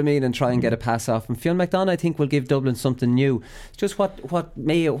 you know what I mean, and try and get a pass off. And Fionn McDonough, I think, will give Dublin something new. Just what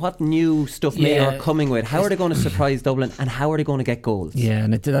new stuff Mayo are coming with. How are they going to surprise Dublin, and how are they going to get goals? Yeah,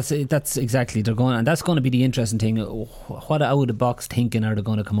 and that's exactly, they're going, and that's going to be the interesting thing. What out of the box thinking are they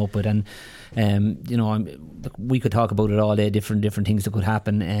going to come up with? And you know, we could talk about it all day, different things that could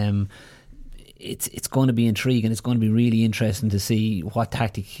happen. It's going to be intriguing. It's going to be really interesting to see what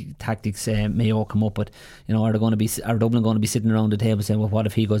tactics Mayo come up with. You know, are Dublin going to be sitting around the table saying, well, what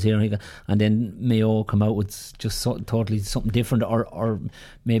if he goes here and then Mayo come out with just totally something different, or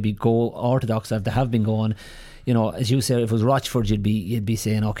maybe go orthodox as they have been going. You know, as you said, if it was Rochford, you'd be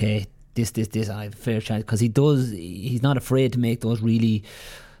saying, okay, this, I have a fair chance, because he's not afraid to make those really,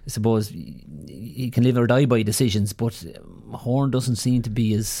 I suppose, he can live or die by decisions, but Horn doesn't seem to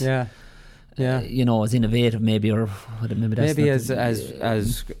be as you know, as innovative maybe, or maybe that's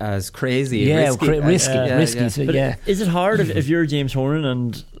as crazy, risky. So, is it hard if you're James Horn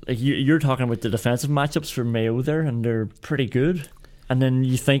and like you're talking about the defensive matchups for Mayo there, and they're pretty good, and then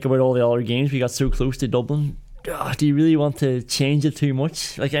you think about all the other games we got so close to Dublin? Do you really want to change it too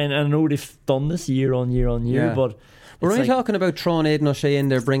much? Like, I know they've done this year on year, but we're only talking about throwing Aidan O'Shea in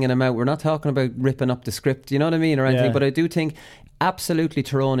there, bringing him out. We're not talking about ripping up the script, you know what I mean, or anything. But I do think absolutely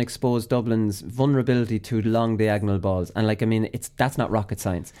Tyrone exposed Dublin's vulnerability to long diagonal balls, and like, I mean, that's not rocket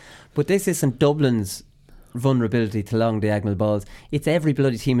science. But this isn't Dublin's vulnerability to long diagonal balls. It's every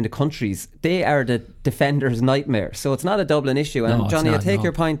bloody team in the country's. They are the defender's nightmare. So it's not a Dublin issue. And Johnny, I take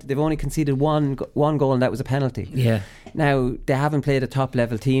your point. They've only conceded one goal, and that was a penalty. Yeah. Now, they haven't played a top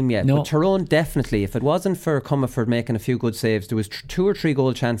level team yet. But Tyrone definitely, if it wasn't for Comerford making a few good saves, there was 2 or 3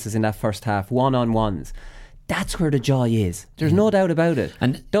 goal chances in that first half, one-on-ones. That's where the joy is. There's no doubt about it.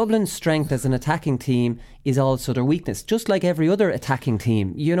 And Dublin's strength as an attacking team is also their weakness. Just like every other attacking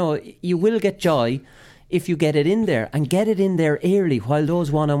team. You know, you will get joy if you get it in there, and get it in there early while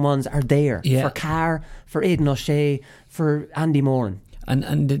those one-on-ones are there. For Carr, for Aidan O'Shea, for Andy Moran.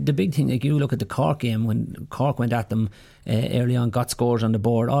 And the big thing, like, you look at the Cork game, when Cork went at them early on, got scores on the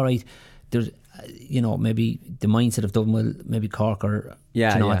board. All right, there's, you know, maybe the mindset of Dublin, well, maybe Cork are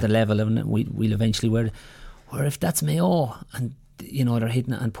at the level, and we'll eventually where if that's Mayo, and you know, they're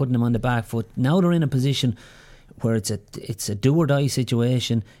hitting and putting them on the back foot, now they're in a position where it's a do or die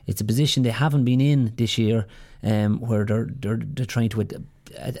situation. It's a position they haven't been in this year. where they're trying to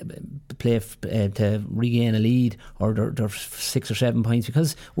play to regain a lead, or they're 6 or 7 points,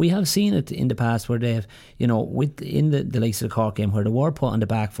 because we have seen it in the past where they've, in the likes of the Cork game where they were put on the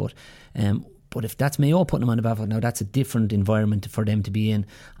back foot. But if that's Mayo putting them on the back foot now, that's a different environment for them to be in,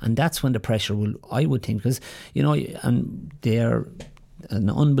 and that's when the pressure will, I would think, because and they're an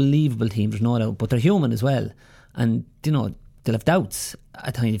unbelievable team, there's no doubt, but they're human as well, and they'll have doubts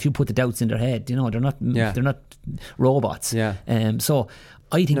at times. If you put the doubts in their head, they're not robots. So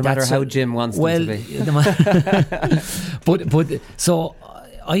I think no matter how Jim wants them to be. but so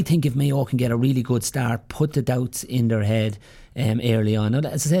I think if Mayo can get a really good start, put the doubts in their head early on. Now,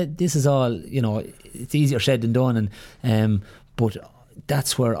 as I said, this is all, it's easier said than done, and but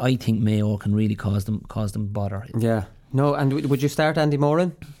that's where I think Mayo can really cause them bother. Yeah. No, and would you start Andy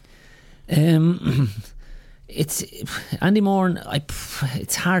Moran? It's Andy Moran.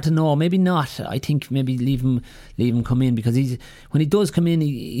 It's hard to know. Maybe not. I think maybe leave him come in, because when he does come in,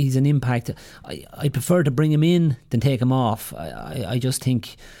 he's an impact. I prefer to bring him in than take him off. I just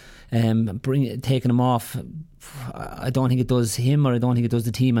think taking him off, I don't think it does him, or I don't think it does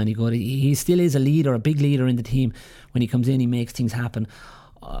the team any good. He still is a leader, a big leader in the team. When he comes in, he makes things happen.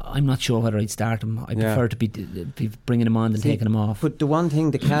 I'm not sure whether I'd start him. I prefer to be bringing him on than taking him off. But the one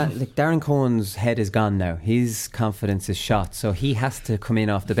thing, Darren Cohen's head is gone now. His confidence is shot, so he has to come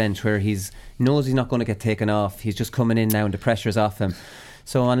in off the bench, where knows he's not going to get taken off. He's just coming in now and the pressure's off him.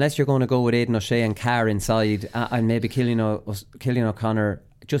 So unless you're going to go with Aidan O'Shea and Carr inside, and maybe Cillian O'Connor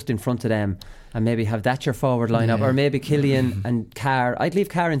just in front of them, and maybe have that your forward lineup, or maybe Cillian and Carr. I'd leave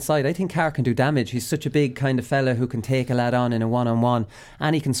Carr inside. I think Carr can do damage. He's such a big kind of fella who can take a lad on in a one-on-one,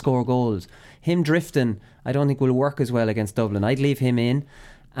 and he can score goals. Him drifting, I don't think will work as well against Dublin. I'd leave him in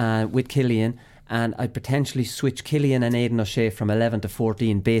with Cillian, and I'd potentially switch Cillian and Aidan O'Shea from 11 to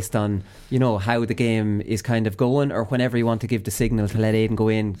 14 based on how the game is kind of going, or whenever you want to give the signal to let Aidan go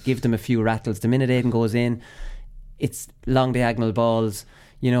in, give them a few rattles. The minute Aidan goes in, it's long diagonal balls,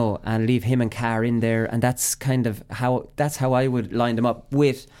 and leave him and Carr in there, and that's how I would line them up,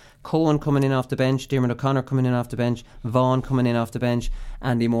 with Cohen coming in off the bench, Diarmuid O'Connor coming in off the bench, Vaughan coming in off the bench,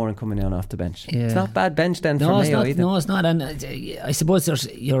 Andy Moran coming in off the bench. It's not bad bench then for Mayo either. No, it's not. And I suppose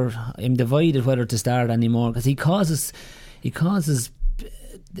I'm divided whether to start Andy Moran, because he causes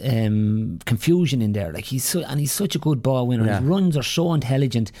confusion in there. Like he's such a good ball winner. His runs are so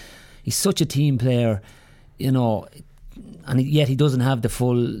intelligent. He's such a team player, and yet he doesn't have the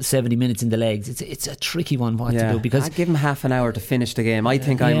full 70 minutes in the legs. It's a tricky one to do, because I'd give him half an hour to finish the game. I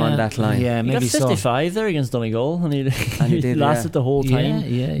think I'm on that line. Yeah, maybe he got 55 there against Donegal, and he did, lasted the whole time.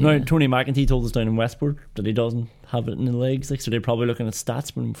 Tony McEntee told us down in Westport that he doesn't have it in the legs, so they're probably looking at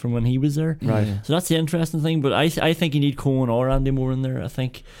stats from when he was there. Right. So that's the interesting thing. But I think you need Cohen or Andy Moran there. I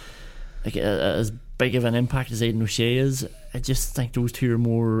think as big of an impact as Aidan O'Shea is, I just think those two are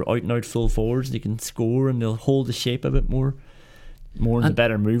more out and out full forwards. They can score and they'll hold the shape a bit more. Moran's a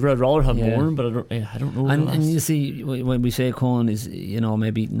better mover. I'd rather have Moran, but I don't know. And you see, when we say Cohen is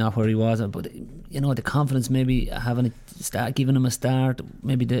maybe not where he was, but the confidence, maybe giving him a start,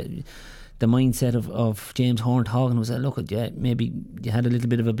 maybe the mindset of James Horn-Hagan was maybe you had a little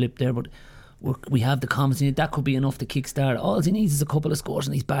bit of a blip there, but we have the confidence in it. That could be enough to kickstart. All he needs is a couple of scores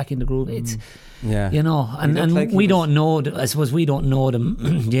and he's back in the groove. It's and we don't know. I suppose we don't know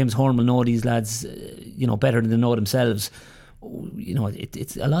them. James Horn will know these lads, better than they know themselves.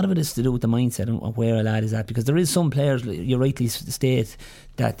 It's a lot of it is to do with the mindset and where a lad is at, because there is some players, you rightly state,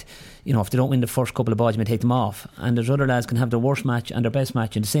 that if they don't win the first couple of balls, you may take them off, and there's other lads can have their worst match and their best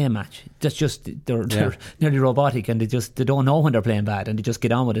match in the same match. That's just they're nearly robotic, and they don't know when they're playing bad, and they just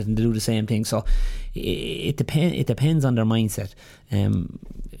get on with it and they do the same thing. So it depends on their mindset.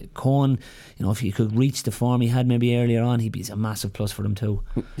 Cohen, if he could reach the form he had maybe earlier on, he'd be a massive plus for them too.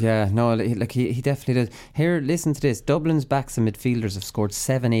 Yeah, no, he definitely does. Here, listen to this. Dublin's backs and midfielders have scored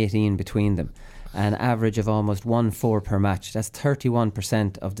 7-18 between them, an average of almost 1-4 per match. That's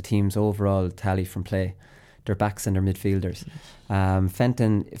 31% of the team's overall tally from play. Their backs and their midfielders.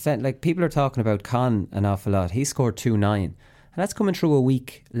 Fenton, people are talking about Con an awful lot. He scored 2-9. And that's coming through a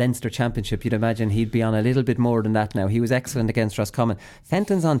weak Leinster Championship. You'd imagine he'd be on a little bit more than that now. He was excellent against Roscommon.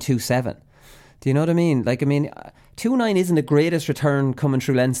 Fenton's on 2-7. Do you know what I mean? 2-9 isn't the greatest return coming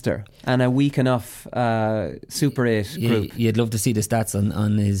through Leinster and a weak enough Super 8 group. You'd love to see the stats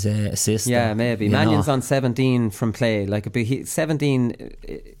on his assist. Yeah, maybe. Mannion's on 17 from play. 17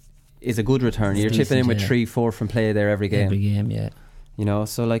 is a good return. You're chipping in with 3-4 from play there every game. Every game, yeah. You know,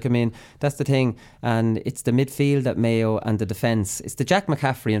 so like, I mean, that's the thing. And it's the midfield at Mayo and the defence. It's the Jack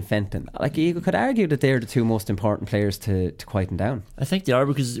McCaffrey and Fenton. Like, you could argue that they're the two most important players to quieten down. I think they are,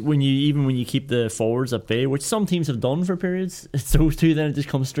 because when you keep the forwards at bay, which some teams have done for periods, it's those two then it just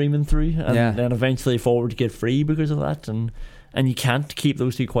comes streaming through, and then eventually forwards get free because of that, and you can't keep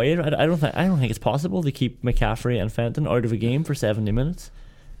those two quiet. I don't think it's possible to keep McCaffrey and Fenton out of a game for 70 minutes.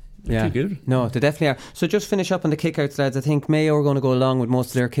 They're too good. No, they definitely are. So just finish up on the kickouts, lads. I think Mayo are going to go along with most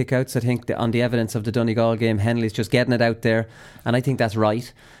of their kickouts. I think on the evidence of the Donegal game, Henley's just getting it out there, and I think that's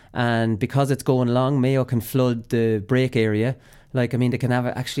right. And because it's going along, Mayo can flood the break area. Like, I mean, they can have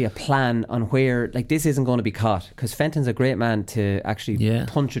actually a plan on where, like, this isn't going to be caught, because Fenton's a great man to actually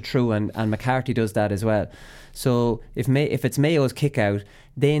punch it through, and McCarthy does that as well. So if it's Mayo's kick out,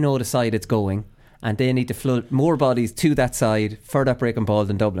 they know the side it's going, and they need to flood more bodies to that side for that breaking ball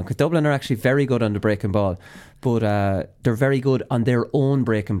than Dublin, because Dublin are actually very good on the breaking ball, but they're very good on their own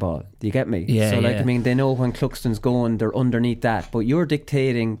breaking ball. Do you get me? I mean, they know when Cluxton's going, they're underneath that, but you're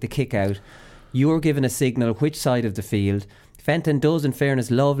dictating the kick out. You're giving a signal which side of the field. Fenton does, in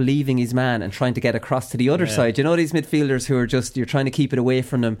fairness, love leaving his man and trying to get across to the other side. You know, these midfielders who are just, you're trying to keep it away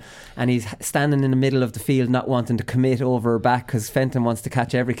from them, and he's standing in the middle of the field not wanting to commit over or back, because Fenton wants to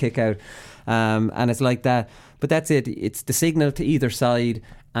catch every kick out, and it's like that. But that's it. It's the signal to either side,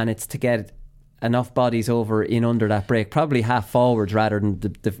 and it's to get enough bodies over in under that break, probably half forwards rather than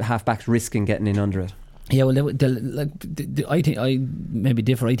the half backs risking getting in under it. Yeah, well, I think I maybe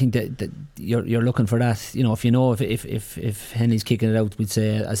differ. I think that you're looking for that. You know, if Henley's kicking it out, we'd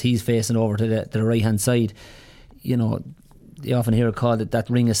say as he's facing over to the right hand side. You know, you often hear it called that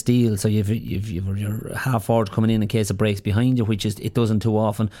ring of steel. So you've your half forward coming in case it breaks behind you, which is it doesn't too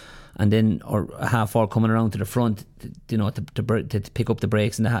often, and then or a half forward coming around to the front, you know, to pick up the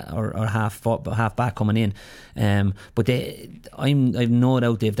breaks, and or half back coming in. But I've no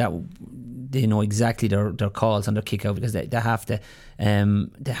doubt they know exactly their calls on their kick out, because they have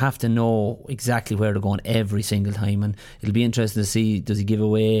to know exactly where they're going every single time, and it'll be interesting to see, does he give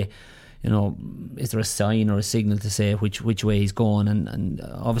away, you know, is there a sign or a signal to say which way he's going, and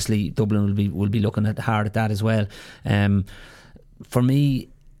obviously Dublin will be looking hard at that as well. For me,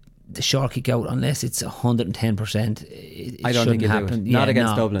 the short kick out, unless it's 110%, I don't think it happen. Not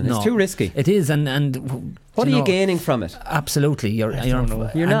against Dublin. It's too risky. It is, and what are you gaining from it? Absolutely, you're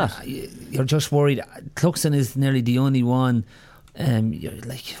not. You're just worried. Cluxton is nearly the only one. You're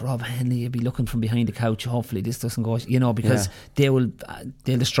like Rob Henley, you'll be looking from behind the couch. Hopefully this doesn't go, you know, because they'll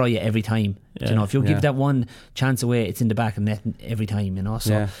destroy you every time. You know, if you give that one chance away, it's in the back of the net every time, you know.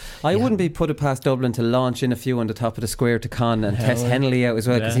 So I wouldn't be put it past Dublin to launch in a few on the top of the square to Con and test Henley out as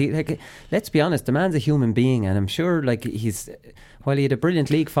well, because he, like, let's be honest, the man's a human being, and I'm sure, like, while he had a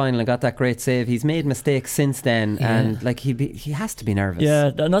brilliant league final and got that great save, he's made mistakes since then, and like he has to be nervous.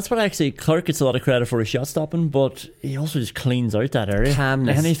 Yeah, and that's what actually Clark gets a lot of credit for his shot stopping, but he also just cleans out that area.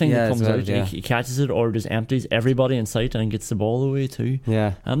 Calmness. Anything that comes out, he catches it or just empties everybody in sight and gets the ball away too.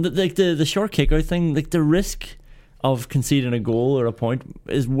 Yeah, and the short kick out thing, like the risk of conceding a goal or a point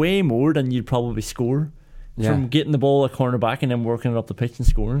is way more than you'd probably score. From getting the ball at corner back and then working it up the pitch and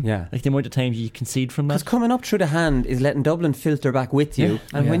scoring. Like the amount of times you concede from that. Because coming up through the hand is letting Dublin filter back with you.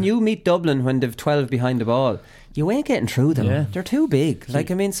 And when you meet Dublin when they've 12 behind the ball, you ain't getting through them. They're too big.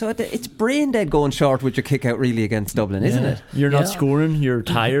 Like, I mean, so it's brain dead going short with your kick out really against Dublin, isn't it? You're not scoring, you're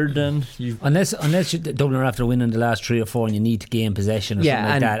tired then. Unless Dublin are after winning the last 3 or 4 and you need to gain possession or something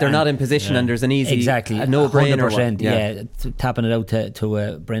like that. They're not in position and there's an easy a no-brainer 100%, tapping it out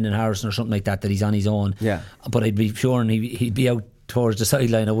to Brendan Harrison or something like that he's on his own. But I'd be sure he'd be out towards the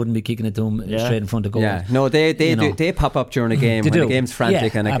sideline. I wouldn't be kicking it to him straight in front of goal. No, they pop up during a game when the game's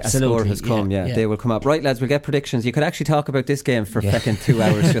frantic and a score has come. They will come up. Right, lads, we'll get predictions. You could actually talk about this game for fucking 2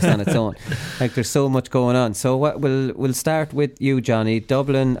 hours just on its own. Like, there's so much going on. So we'll start with you, Johnny.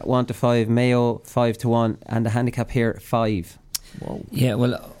 Dublin 1-5, Mayo 5-1, and the handicap here 5. Whoa. Yeah,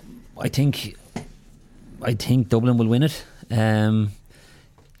 well, I think Dublin will win it.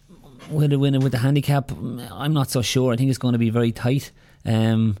 Will they win it with the handicap? I'm not so sure. I think it's going to be very tight.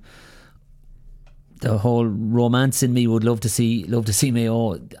 The whole romance in me would love to see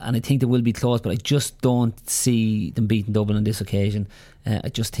Mayo, and I think they will be close, but I just don't see them beating Dublin on this occasion. I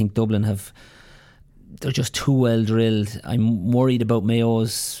just think Dublin they're just too well drilled. I'm worried about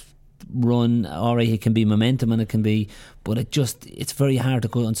Mayo's run. Alright, it can be momentum and it can be, but it's very hard to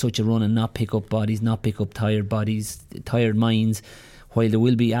go on such a run and not pick up bodies, not pick up tired bodies, tired minds, while they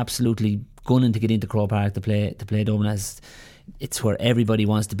will be absolutely gunning to get into Croke Park to play Dublin, as it's where everybody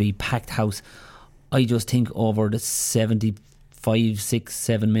wants to be, packed house. I just think over the 75, 6,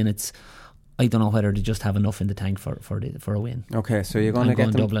 7 minutes, I don't know whether they just have enough in the tank for a win. Okay, so you're going to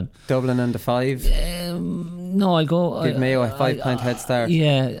get them Dublin and the 5? No, I'll go. Give Mayo a 5-point head start.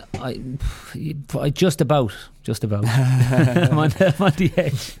 Yeah, I just about. I'm on the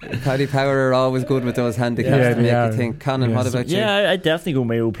edge. Paddy Power are always good with those handicaps to make you think. Conan, what about you? Yeah, I'd definitely go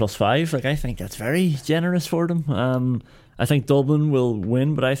Mayo +5. Like, I think that's very generous for them. I think Dublin will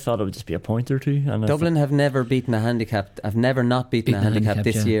win, but I thought it would just be a point or two. And Dublin have never beaten a handicap. I've never not beaten a handicap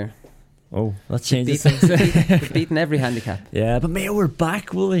this year. Oh, that changes things. They've beaten every handicap. Yeah, but Mayo were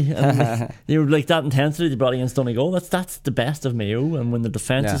back, will they? They were like that intensity they brought against Donegal. That's the best of Mayo, and when the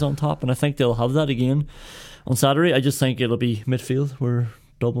defence is on top, and I think they'll have that again on Saturday. I just think it'll be midfield where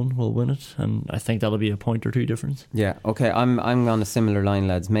Dublin will win it, and I think that'll be a point or two difference. Yeah, okay, I'm on a similar line,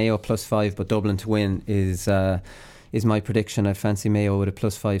 lads. Mayo +5, but Dublin to win is my prediction. I fancy Mayo with a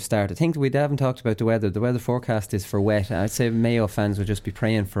 +5 start. I think we haven't talked about the weather. The weather forecast is for wet. I'd say Mayo fans would just be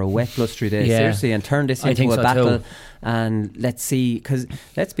praying for a wet, blustery day, seriously, and turn this into a battle. Too. And let's see, because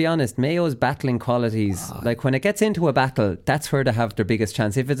let's be honest, Mayo's battling qualities, like when it gets into a battle, that's where they have their biggest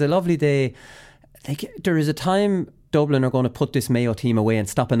chance. If it's a lovely day, like, there is a time Dublin are going to put this Mayo team away and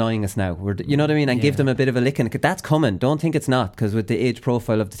stop annoying us now. You know what I mean? And give them a bit of a licking. That's coming. Don't think it's not, because with the age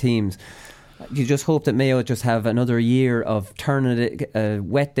profile of the teams, you just hope that Mayo just have another year of turning it, a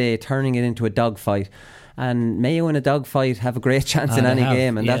wet day, turning it into a dogfight. And Mayo in a dogfight have a great chance in any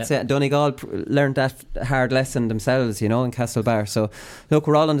game, and that's it. Donegal learned that hard lesson themselves, in Castlebar. So look,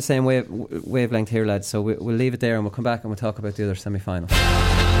 we're all on the same wavelength here, lads. So we'll leave it there, and we'll come back and we'll talk about the other semi-final.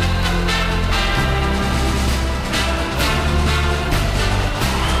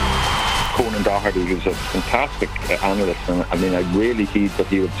 Conan Doherty, who's a fantastic analyst, and I mean, I really heed what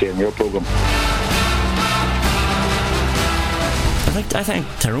he would say in your programme. I think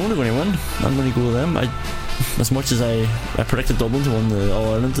Tyrone are going to win. I'm going to go with them. As much as I predicted Dublin to win the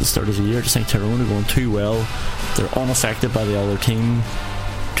All-Ireland at the start of the year, I just think Tyrone are going too well. They're unaffected by the other team.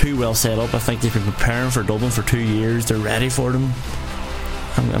 Too well set up. I think they've been preparing for Dublin for 2 years. They're ready for them.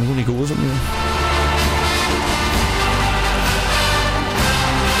 I'm going to go with them.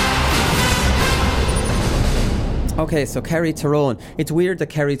 Okay, so Kerry Tyrone. It's weird that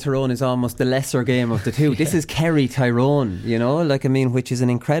Kerry Tyrone is almost the lesser game of the two. This is Kerry Tyrone, which is an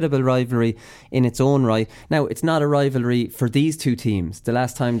incredible rivalry in its own right. Now, it's not a rivalry for these two teams. The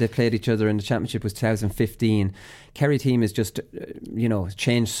last time they played each other in the championship was 2015. Kerry team is just,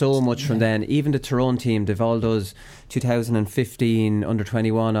 changed so much from then. Even the Tyrone team, they've all those 2015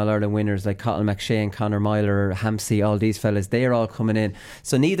 under-21 All-Ireland winners like Cottle McShane, Conor Myler, Hampsey, all these fellas, they're all coming in.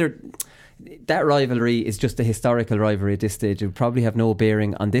 So that rivalry is just a historical rivalry at this stage. It would probably have no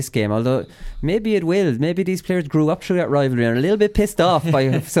bearing on this game, although maybe it will. Maybe these players grew up through that rivalry and are a little bit pissed off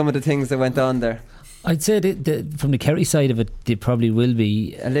by some of the things that went on there. I'd say from the Kerry side of it, they probably will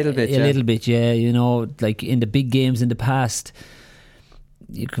be a little bit, like in the big games in the past.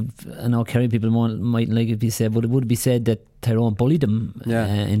 I know Kerry people mightn't like it be said, but it would be said that Tyrone bullied them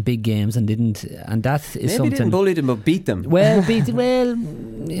in big games and didn't, and that is maybe something. Maybe didn't bully them, but beat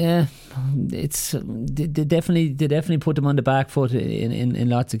them. Yeah. It's they definitely put them on the back foot in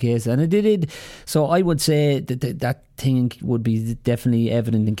lots of cases, and it did. So I would say that thing would be definitely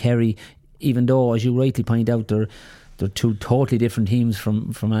evident in Kerry, even though, as you rightly point out, they're two totally different teams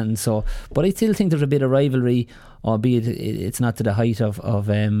from and so. But I still think there's a bit of rivalry, albeit it's not to the height of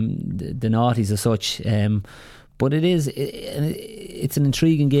the naughties as such. But it's an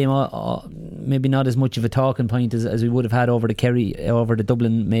intriguing game. Maybe not as much of a talking point as we would have had over the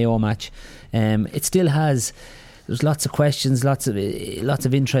Dublin Mayo match. It still has. There's lots of questions, lots of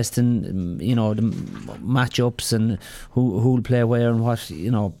interest in the matchups and who'll play where and what.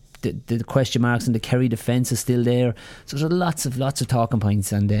 The question marks and the Kerry defence is still there. So there's lots of talking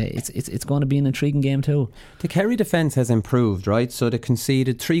points, and it's going to be an intriguing game too. The Kerry defence has improved, right? So they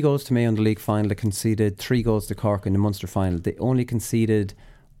conceded 3 goals to Mayo in the league final. They conceded 3 goals to Cork in the Munster final. They only conceded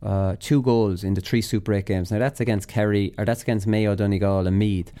 2 goals in the 3 Super 8 games. Now that's against Kerry, or that's against Mayo, Donegal and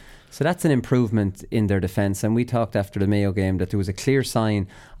Meath. So that's an improvement in their defence. And we talked after the Mayo game that there was a clear sign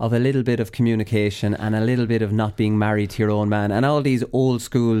of a little bit of communication and a little bit of not being married to your own man, and all these old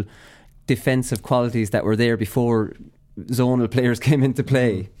school defensive qualities that were there before zonal players came into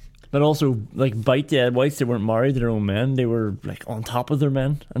play. But also, like, whilst they weren't married to their own men, they were like on top of their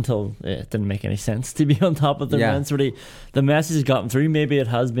men until it didn't make any sense to be on top of their men. So the message has gotten through. Maybe it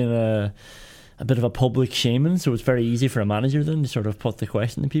has been a bit of a public shaming, so it's very easy for a manager then to sort of put the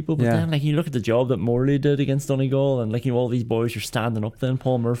question to people. But then, like, you look at the job that Morley did against Donegal, and like, all these boys are standing up then.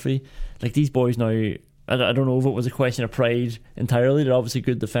 Paul Murphy, like, these boys now, I don't know if it was a question of pride entirely. They're obviously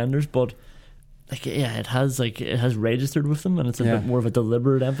good defenders, but it has registered with them, and it's a bit more of a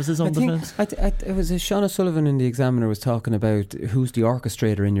deliberate emphasis on defence. It was Sean O'Sullivan in the Examiner was talking about who's the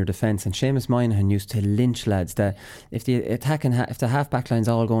orchestrator in your defence, and Seamus Moynihan used to lynch lads that if the half back line's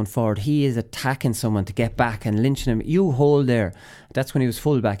all going forward, he is attacking someone to get back and lynching him. You hold there. That's when he was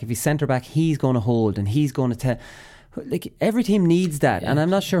full back. If he's centre back, he's going to hold and he's going to tell. Like, every team needs that, and I'm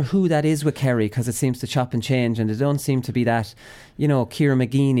not sure who that is with Kerry, because it seems to chop and change, and it don't seem to be that, Kieran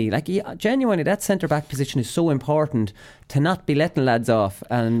McGeeney. Like, genuinely, that centre back position is so important to not be letting lads off.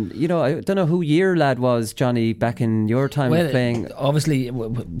 And I don't know who your lad was, Johnny, back in your time of playing. Obviously,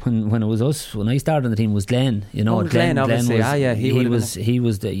 when it was us, when I started on the team, was Glenn. Glenn obviously.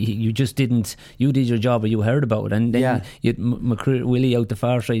 You just didn't. You did your job, or you heard about it, and then Willie out the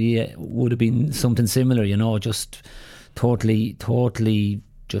far side would have been something similar. Just totally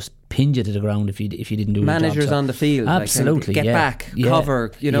just pinch it to the ground if you didn't do managers your job. on the field, absolutely, get back,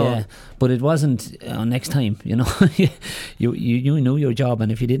 cover, but it wasn't next time. You knew your job,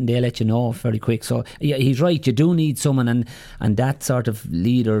 and if you didn't, they let you know very quick. So he's right, you do need someone, and that sort of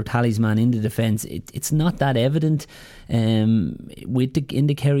leader, talisman in the defence, it's not that evident in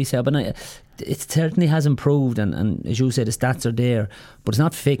the Kerry setup, and it certainly has improved, and as you said, the stats are there, but it's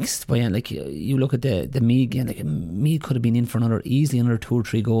not fixed. By you look at the Meath game, Meath could have been in for easily another 2 or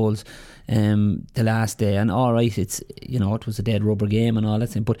 3 goals the last day, and alright, it's it was a dead rubber game and all that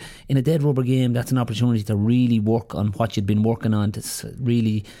thing, but in a dead rubber game, that's an opportunity to really work on what you'd been working on, to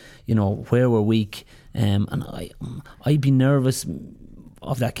really where we're weak, and I'd be nervous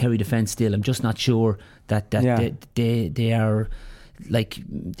of that Kerry defence still. I'm just not sure that they are. Like,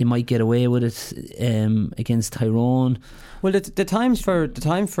 they might get away with it against Tyrone. Well, the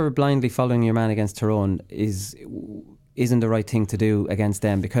time for blindly following your man against Tyrone isn't the right thing to do against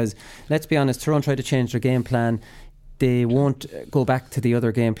them, because let's be honest, Tyrone tried to change their game plan. They won't go back to the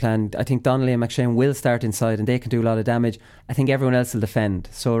other game plan. I think Donnelly and McShane will start inside, and they can do a lot of damage. I think everyone else will defend.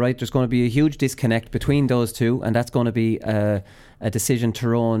 So there's going to be a huge disconnect between those two, and that's going to be a decision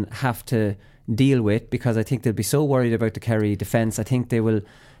Tyrone have to deal with, because I think they'll be so worried about the Kerry defence. I think they will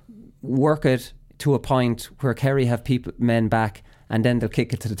work it to a point where Kerry have men back, and then they'll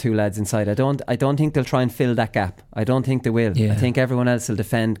kick it to the 2 lads inside. I don't think they'll try and fill that gap. I don't think they will. I think everyone else will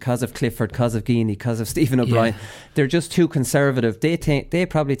defend because of Clifford, because of Geeney, because of Stephen O'Brien. They're just too conservative. They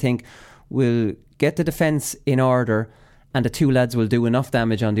probably think we'll get the defence in order, and the 2 lads will do enough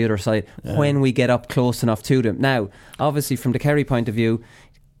damage on the other side when we get up close enough to them. Now, obviously, from the Kerry point of view,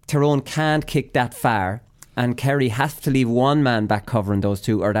 Tyrone can't kick that far, and Kerry has to leave one man back covering those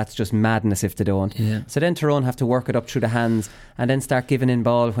 2, or that's just madness if they don't. So then Tyrone have to work it up through the hands and then start giving in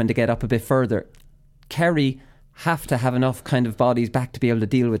ball when they get up a bit further. Kerry have to have enough kind of bodies back to be able to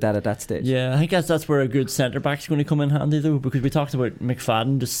deal with that at that stage. I think that's where a good centre back's going to come in handy, though, because we talked about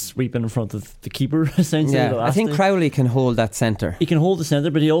McFadden just sweeping in front of the keeper essentially. I think Crowley can hold that centre. He can hold the centre,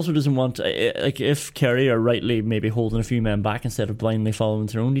 but he also doesn't want, if Kerry are rightly maybe holding a few men back instead of blindly following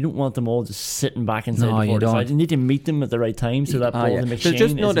their own, you don't want them all just sitting back inside the 45. You need to meet them at the right time, so that ball to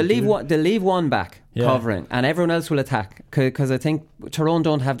McShane they'll leave one back covering, and everyone else will attack, because I think Tyrone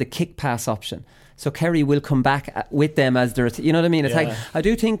don't have the kick pass option. So Kerry will come back with them as their, you know what I mean? Attack. I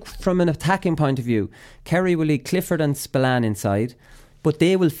do think from an attacking point of view, Kerry will leave Clifford and Spillane inside, but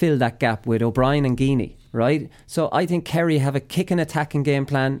they will fill that gap with O'Brien and Geeney, right? So I think Kerry have a kick and attacking game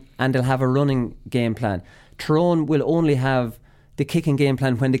plan, and they'll have a running game plan. Tyrone will only have the kicking game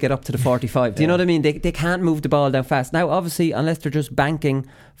plan when they get up to the 45. Do you know what I mean? They can't move the ball down fast. Now, obviously, unless they're just banking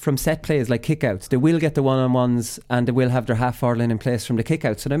from set plays like kickouts, they will get the one-on-ones, and they will have their half-forward line in place from the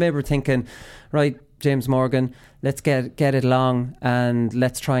kickouts. So they may be thinking, right, James Morgan, let's get it long, and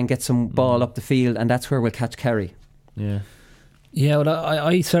let's try and get some ball up the field, and that's where we'll catch Kerry. Well,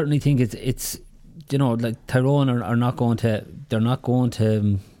 I certainly think it's like Tyrone are not going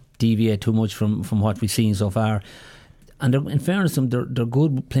to deviate too much from what we've seen so far. And in fairness to them, they're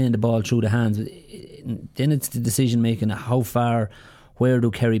good playing the ball through the hands. Then it's the decision making, where do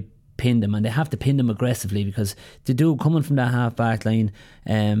Kerry pin them, and they have to pin them aggressively, because they do, coming from that half back line,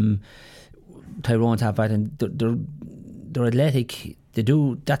 Tyrone's half back line, they're athletic. They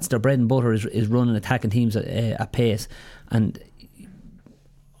do, that's their bread and butter, is running attacking teams at pace. And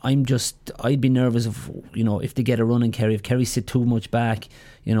I'd be nervous if they get a run in Kerry. If Kerry sit too much back,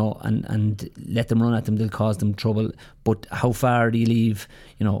 and let them run at them, they'll cause them trouble. But how far do you leave?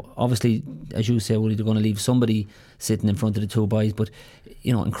 Obviously, as you say, they're going to leave somebody sitting in front of the 2 boys. But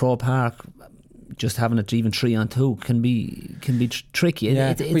in Croke Park, just having it even 3-on-2 can be tricky.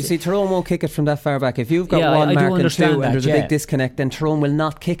 Yeah. We see Tyrone won't kick it from that far back. If you've got one mark and two and there's a big disconnect, then Tyrone will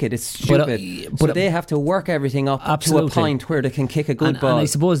not kick it. It's stupid. But they have to work everything up to a point where they can kick a good ball. And I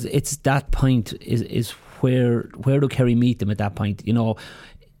suppose it's that point is where do Kerry meet them at that point? You know,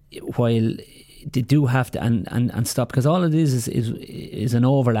 while they do have to and stop, because all it is an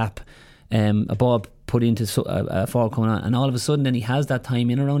overlap, a ball put into a forward coming on, and all of a sudden then he has that time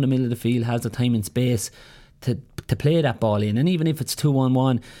in around the middle of the field, has the time and space to play that ball in. And even if it's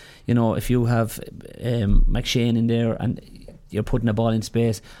 2-on-1, you know, if you have McShane in there and you're putting a ball in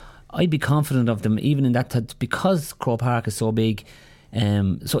space, I'd be confident of them even in that, because Croke Park is so big.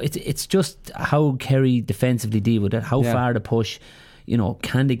 So it's just how Kerry defensively deal with it, how far to push. You know,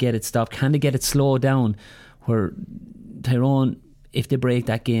 can they get it stopped? Can they get it slowed down? Where Tyrone, if they break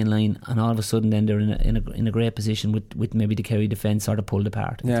that gain line, and all of a sudden then they're in a great position with maybe the Kerry defence sort of pulled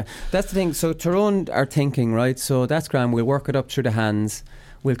apart. Yeah, that's the thing. So Tyrone are thinking, right, so that's grand, we'll work it up through the hands,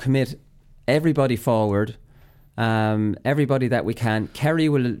 we'll commit everybody forward, everybody that we can. Kerry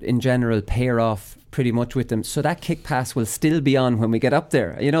will in general pair off pretty much with them, so that kick pass will still be on when we get up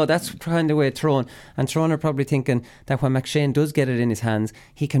there. You know, that's kind of the way Tyrone, and Tyrone are probably thinking that when McShane does get it in his hands,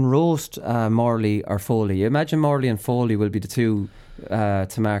 he can roast Morley or Foley. You imagine Morley and Foley will be the two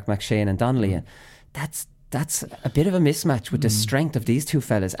to mark McShane and Donnelly. That's a bit of a mismatch with the strength of these two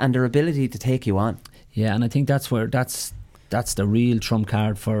fellas and their ability to take you on. Yeah, and I think that's the real trump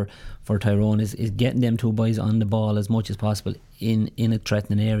card for Tyrone is getting them two boys on the ball as much as possible in a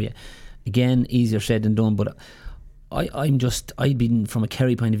threatening area. Again, easier said than done, but I'd been from a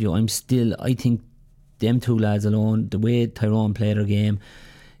Kerry point of view, I think them two lads alone, the way Tyrone play their game,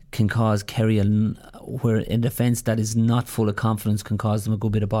 can cause Kerry, where in defence that is not full of confidence, can cause them a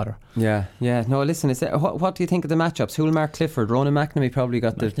good bit of bother. Yeah. No, listen, what do you think of the matchups? Who will mark Clifford? Ronan McNamee probably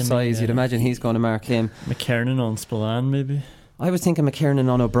got the size. You'd imagine he's going to mark him. McKiernan on Spillane maybe. I was thinking McKiernan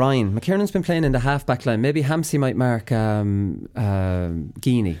on O'Brien. McKiernan's been playing in the half-back line. Maybe Hampsey might mark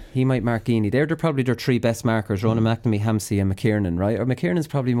Geaney. He might mark Geaney. They're probably their three best markers, Ronan McNamee, Hampsey and McKiernan, right? Or McKiernan's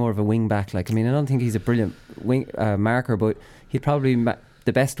probably more of a wing-back. I don't think he's a brilliant marker, but he'd probably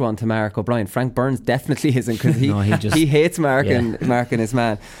the best one to mark O'Brien. Frank Burns definitely isn't, because he hates marking his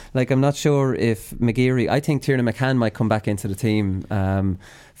man. I'm not sure if McGeary... I think Tiernan McCann might come back into the team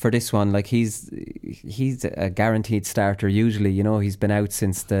for this one. He's a guaranteed starter usually. You know, he's been out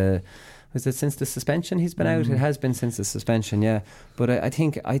since the suspension he's been out? It has been since the suspension, yeah. But I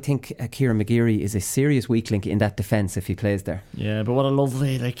think Kieran McGeary is a serious weak link in that defence if he plays there. Yeah, but what a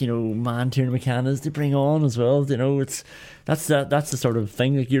lovely man Tiernan McCann is to bring on as well. You know, that's the sort of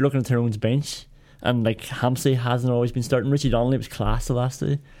thing. You're looking at Tyrone's bench, and Hampsey hasn't always been starting. Richie Donnelly was class the last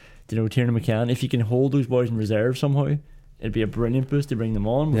day. Tiernan McCann, if you can hold those boys in reserve somehow, it'd be a brilliant boost to bring them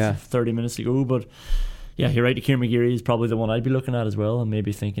on with 30 minutes to go. But yeah, you're right, Kieran McGeary is probably the one I'd be looking at as well, and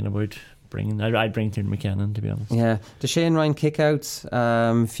maybe thinking about I'd bring Tiernan McCann, to be honest. Yeah, the Shane Ryan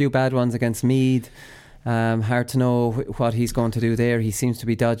kickouts, few bad ones against Meath. Hard to know what he's going to do there. He seems to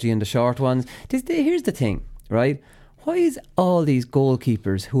be dodgy in the short ones. Here's the thing, right? Why is all these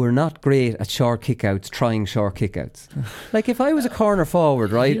goalkeepers who are not great at short kickouts trying short kickouts? If I was a corner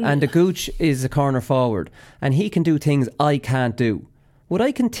forward, right, and the Gooch is a corner forward and he can do things I can't do, would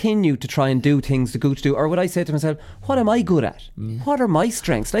I continue to try and do things the Gooch do, or would I say to myself, what am I good at? What are my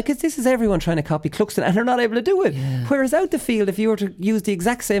strengths? This is everyone trying to copy Cluxton and they're not able to do it. Whereas out the field, if you were to use the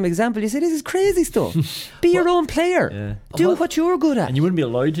exact same example, you say, this is crazy stuff. Be your own player. Do what you're good at. And you wouldn't be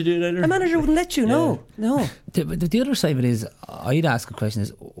allowed to do it either. A manager wouldn't let you, no. The other side of it is, I'd ask a question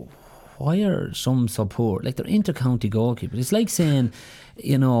is, why are some so poor? They're inter-county goalkeepers. It's like saying,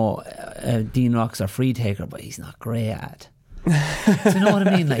 Dean Rock's our free taker, but he's not great at. Do you know what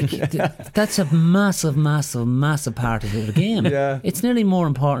I mean? That's a massive part of the game. Yeah. It's nearly more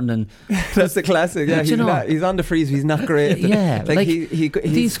important than... That's the classic. Yeah, he's on the freeze, he's not great. Yeah,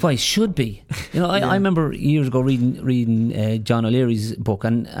 these guys should be. I remember years ago reading John O'Leary's book,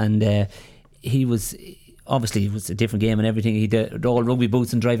 and he was... Obviously, it was a different game and everything. He did all rugby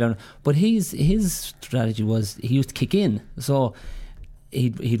boots and drive down. But his strategy was he used to kick in. So...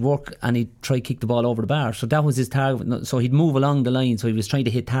 He'd work and he'd try to kick the ball over the bar, so that was his target. So he'd move along the line, so he was trying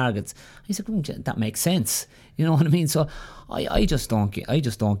to hit targets. He said, that makes sense. You know what I mean? So I just don't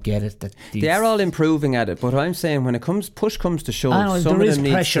get it. That they are all improving at it, but I'm saying when push comes to shove, some there of them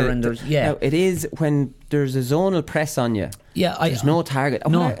is pressure and there's now, it is when there's a zonal press on you. Yeah, there's no target.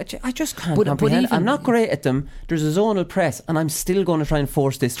 I just can't comprehend. I'm not great at them. There's a zonal press, and I'm still going to try and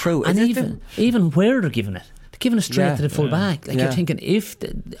force this through. And even where they're giving it. Giving it straight to the full back. You're thinking,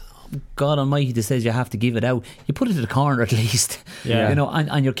 God Almighty that says you have to give it out. You put it to the corner at least. Yeah. You know,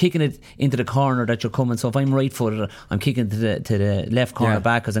 and you're kicking it into the corner that you're coming. So if I'm right footed, I'm kicking to the left corner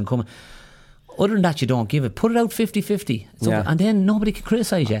back as I'm coming. Other than that, you don't give it. Put it out 50-50. And then nobody can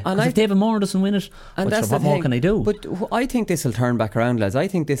criticise you. And if David Moore doesn't win it, what more can I do? But I think this will turn back around, lads. I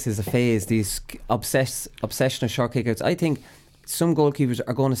think this is a phase, these obsession of short kickouts. I think some goalkeepers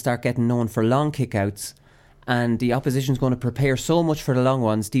are going to start getting known for long kickouts, and the opposition's going to prepare so much for the long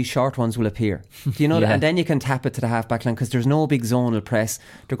ones, these short ones will appear. Do you know that? And then you can tap it to the half-back line because there's no big zonal press.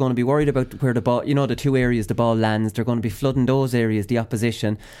 They're going to be worried about where the ball, you know, the two areas the ball lands. They're going to be flooding those areas, the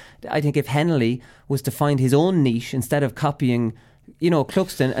opposition. I think if Hennelly was to find his own niche instead of copying, you know,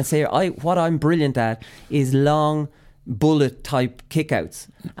 Cluxton, and say, what I'm brilliant at is long bullet type kickouts,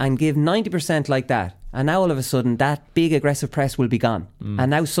 and give 90% like that. And now all of a sudden that big aggressive press will be gone.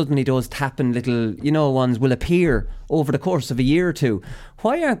 And now suddenly those tapping little, you know, ones will appear over the course of a year or two.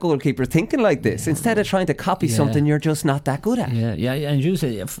 Why aren't goalkeepers thinking like this? Instead of trying to copy something you're just not that good at. Yeah. And you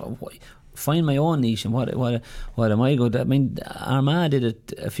say, find my own niche, and what am I good at? I mean, Armagh did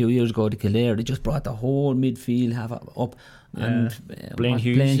it a few years ago to Kildare. They just brought the whole midfield up, and Blaine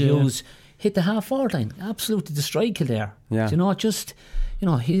Hughes hit the half-forward line, absolutely destroyed Kildare. Yeah. You know, just, you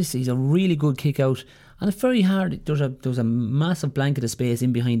know, he's a really good kick out, and it's very hard. There was a massive blanket of space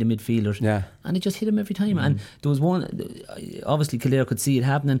in behind the midfielders, and it just hit him every time. And there was one, obviously Kildare could see it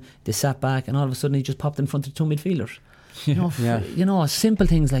happening. They sat back, and all of a sudden he just popped in front of two midfielders. You know, you know, simple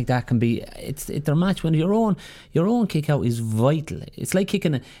things like that can be. It's their match when your own kick out is vital. It's like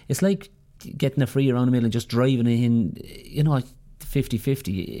it's like getting a free around the middle and just driving it in. You know,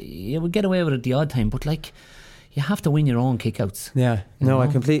 50-50. You would get away with it the odd time, but like, you have to win your own kickouts. Yeah, no, I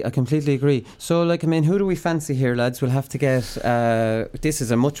completely agree. So, like, I mean, who do we fancy here, lads? We'll have to get. This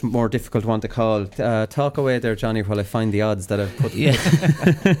is a much more difficult one to call. Talk away there, Johnny, while I find the odds that I've put. Yeah,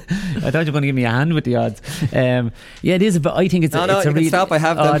 I thought you were going to give me a hand with the odds. It is. But I think it's. No, it's you can stop. I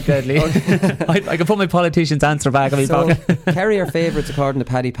have them. Deadly. I can put my politician's answer back in my pocket. Kerry are favourites according to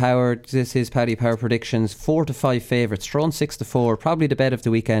Paddy Power. This is Paddy Power predictions. 4-5 favourites. Tyrone 6-4. Probably the bet of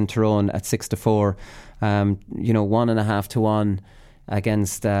the weekend. Tyrone at 6-4. You know, 1.5 to 1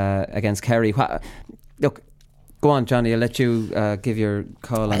 against Kerry. Look, go on, Johnny. I'll let you give your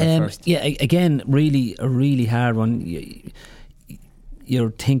call on it first. Yeah, again, a really hard one.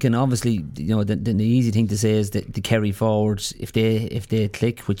 You're thinking, obviously, you know, the easy thing to say is that the Kerry forwards, if they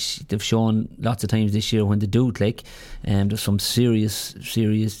click, which they've shown lots of times this year when they do click, there's some serious,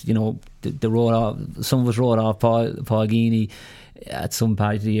 you know, they wrote off. Some of us wrote off Paul Geaney at some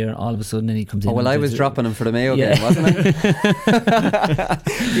part of the year. All of a sudden then he comes in. Oh well, I was dropping him for the Mayo game, wasn't I?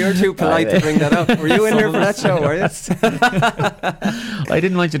 You're too polite to bring that up. Were you in here for that show, were you? I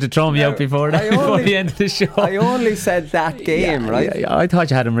didn't want you to throw me out before the end of the show. I only said that game, right? Yeah, I thought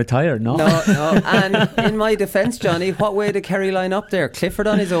you had him retired. No. And in my defence, Johnny, what way did Kerry line up there? Clifford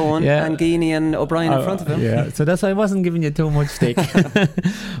on his own and Geaney and O'Brien in front of him. Yeah, so that's why I wasn't giving you too much stick.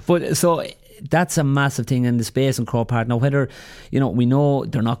 But so that's a massive thing in the space in Croke Park. Now, whether, you know, we know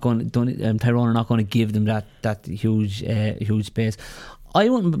they're not going to, Tyrone are not going to give them that huge space. I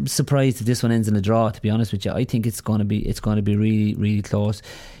wouldn't be surprised if this one ends in a draw, to be honest with you. I think it's going to be really, really close.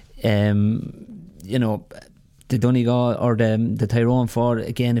 You know, the Donegal or the Tyrone forward,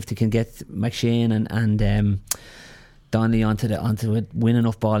 again, if they can get McShane and Donnelly onto it, win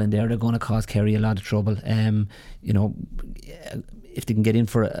enough ball in there, they're going to cause Kerry a lot of trouble. You know, if they can get in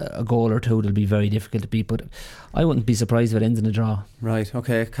for a goal or two, it'll be very difficult to beat. But I wouldn't be surprised if it ends in a draw. Right,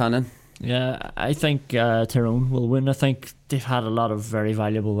 okay, Conan. Yeah, I think Tyrone will win. I think they've had a lot of very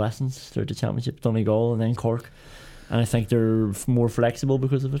valuable lessons throughout the championship, Donegal and then Cork, and I think they're more flexible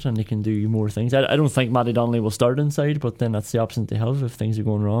because of it, and they can do more things. I don't think Matty Donnelly will start inside, but then that's the option they have if things are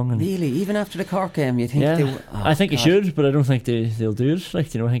going wrong. And really, even after the Cork game, you think they I think he should, but I don't think they'll do it.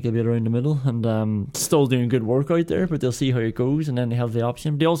 Like, you know, I think they'll be around the middle and still doing good work out there, but they'll see how it goes, and then they have the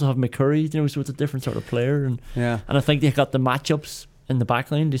option. They also have McCurry, you know, so it's a different sort of player, and I think they've got the matchups in the back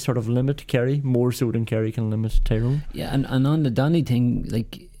line. They sort of limit Kerry more so than Kerry can limit Tyrone. Yeah, and on the Donnelly thing,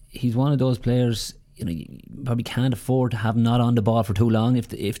 like, he's one of those players, you know, you probably can't afford to have him not on the ball for too long if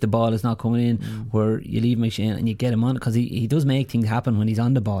the ball is not coming in, where you leave McShane and you get him on, because he does make things happen when he's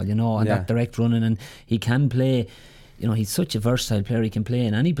on the ball, you know, and that direct running, and he can play. You know, he's such a versatile player. He can play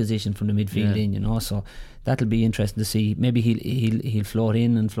in any position from the midfield in, you know. So that'll be interesting to see. Maybe he'll float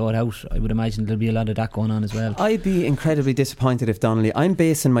in and float out. I would imagine there'll be a lot of that going on as well. I'd be incredibly disappointed if Donnelly. I'm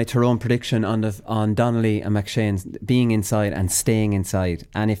basing my Tyrone prediction on Donnelly and McShane being inside and staying inside.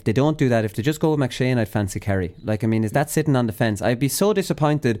 And if they don't do that, if they just go with McShane, I'd fancy Kerry. Like, I mean, is that sitting on the fence? I'd be so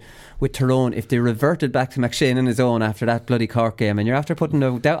disappointed with Tyrone if they reverted back to McShane on his own after that bloody Cork game. And you're after putting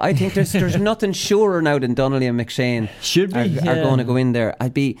I think there's nothing surer now than Donnelly and McShane are going to go in there.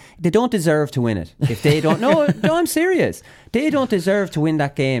 They don't deserve to win it if they don't. No, I'm serious. They don't deserve to win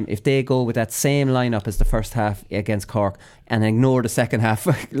that game if they go with that same lineup as the first half against Cork and ignore the second half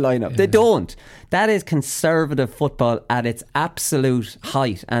lineup. They don't. That is conservative football at its absolute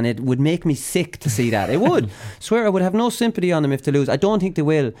height, and it would make me sick to see that. It would. Swear I would have no sympathy on them if they lose. I don't think they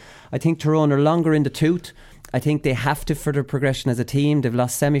will. I think Tyrone are longer in the tooth. I think they have to for their progression as a team. They've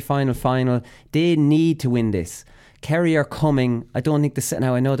lost semi-final, final. They need to win this. Kerry are coming. I don't think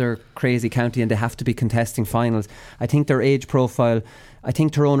now I know they're a crazy county and they have to be contesting finals. I think their age profile, I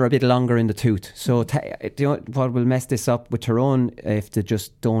think Tyrone are a bit longer in the tooth. So what will mess this up with Tyrone if they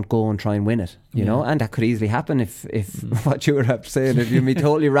just don't go and try and win it, you know? And that could easily happen if what you were saying, if you me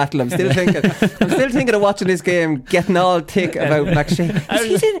totally rattle. I'm still thinking of watching this game, getting all thick about McShane.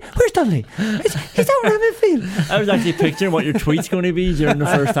 Where's Donnelly? He's out around midfield. I was actually picturing what your tweet's going to be during the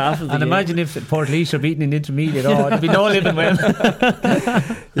first half of the game. Imagine if Portlaoise are beating an intermediate. There'd be no living well.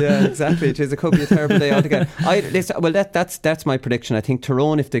 Yeah, exactly. It could be a terrible day altogether. That's my prediction. I think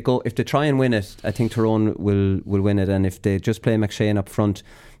Tyrone, if they try and win it, I think Tyrone will win it, and if they just play McShane up front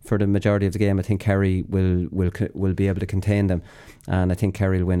for the majority of the game, I think Kerry will be able to contain them, and I think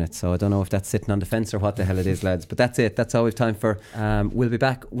Kerry will win it. So I don't know if that's sitting on the fence or what the hell it is, lads, but that's it. That's all we've time for. We'll be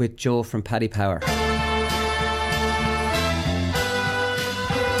back with Joe from Paddy Power.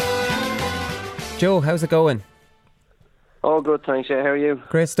 Joe, how's it going? All good, thanks. Yeah, how are you?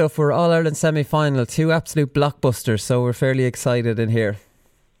 Great stuff. We're All-Ireland semi-final, 2 absolute blockbusters, so we're fairly excited in here.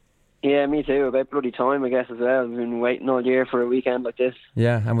 Yeah, me too. About bloody time, I guess, as well. We've been waiting all year for a weekend like this.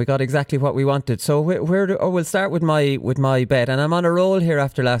 Yeah, and we got exactly what we wanted. So we'll start with my bet, and I'm on a roll here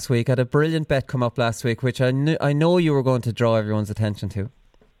after last week. I had a brilliant bet come up last week, which I know you were going to draw everyone's attention to.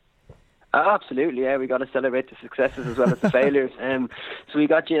 Absolutely, yeah. We got to celebrate the successes as well as the failures. So we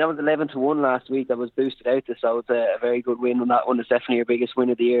got that was 11-1 last week. That was boosted out to, so it's a very good win on that one. It's definitely our biggest win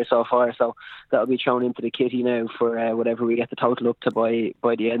of the year so far. So that'll be thrown into the kitty now for whatever we get the total up to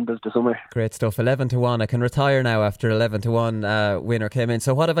by the end of the summer. Great stuff. 11-1. I can retire now after 11-1 winner came in.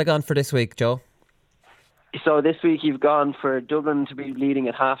 So what have I gone for this week, Joe? So this week you've gone for Dublin to be leading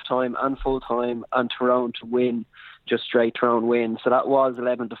at half time and full time, and Tyrone to win. Just straight Tyrone win. So that was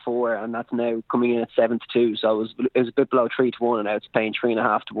 11-4, and that's now coming in at 7-2. So it was a bit below 3-1, and now it's paying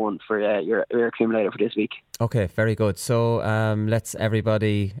 3.5-1 for your accumulator for this week. Okay, very good. So let's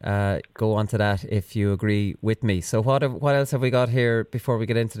everybody go on to that if you agree with me. So what else have we got here before we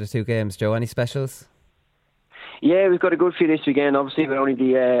get into the 2 games, Joe? Any specials? Yeah, we've got a good few this weekend. Obviously, with only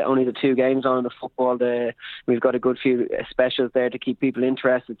the 2 games on the football, we've got a good few specials there to keep people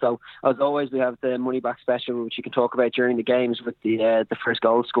interested. So, as always, we have the money back special, which you can talk about during the games with the first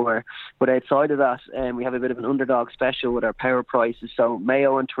goal scorer. But outside of that, we have a bit of an underdog special with our power prices. So,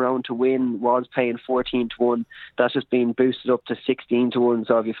 Mayo and Tyrone to win was paying 14-1. That's just been boosted up to 16-1.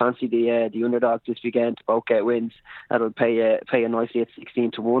 So, if you fancy the underdog this weekend to both get wins, that'll pay you nicely at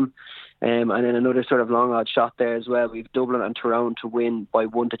 16-1. And then another sort of long odd shot there as well. We've Dublin and Tyrone to win by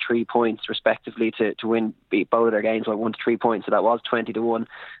 1 to 3 points respectively to beat both of their games by 1 to 3 points. So that was 20-1.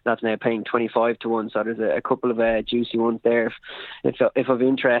 That's now paying 25-1. So there's a couple of juicy ones there if of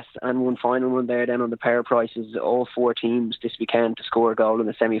interest. And one final one there then on the power prices. All 4 teams this weekend to score a goal in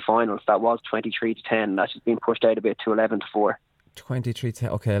the semi-finals. That was 23-10. That's just been pushed out a bit to 11-4. 23-10.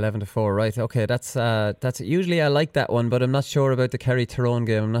 Okay, 11-4. Right. Okay, that's usually I like that one, but I'm not sure about the Kerry Tyrone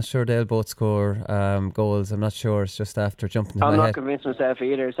game. I'm not sure they'll both score goals. I'm not sure. It's just after jumping to my head. I'm not convinced myself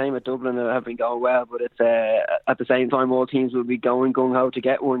either. Same with Dublin, have been going well, but it's at the same time all teams will be going gung-ho to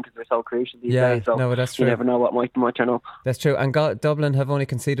get one because they're so crucial these days. So no, that's true. You never know what might turn up. That's true. And Dublin have only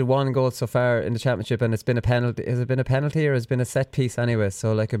conceded 1 goal so far in the championship, and it's been a penalty. Has it been a penalty or has it been a set piece anyway?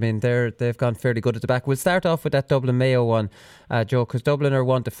 So they've gone fairly good at the back. We'll start off with that Dublin Mayo one, Joe, because Dublin are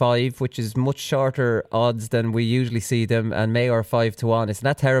 1-5, which is much shorter odds than we usually see them, and Mayo are 5-1. It's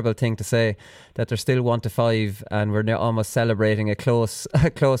not a terrible thing to say that they're still 1-5, and we're now almost celebrating a close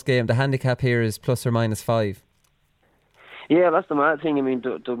game. The handicap here is ±5. Yeah, that's the mad thing. I mean,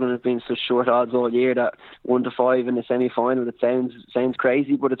 Dublin has been such short odds all year that 1-5 in the semi-final. It sounds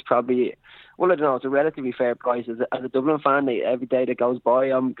crazy, but it's probably Well, I don't know. It's a relatively fair price. As a Dublin fan, every day that goes by,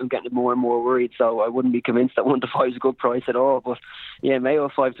 I'm getting more and more worried. So I wouldn't be convinced that 1-5 is a good price at all. But yeah, Mayo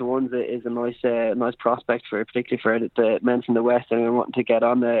 5-1 is a nice prospect particularly for the men from the West and wanting to get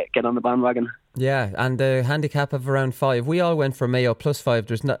on the bandwagon. Yeah, and the handicap of around 5. We all went for Mayo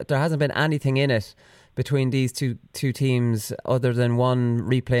 +5. There hasn't been anything in it between these two teams other than one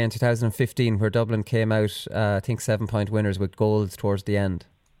replay in 2015 where Dublin came out, I think 7-point winners with goals towards the end.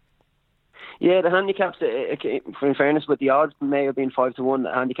 Yeah, the handicaps, in fairness, with the odds Mayo being 5-1,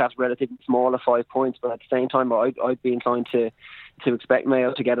 the handicap's relatively small at 5 points, but at the same time, I'd be inclined to expect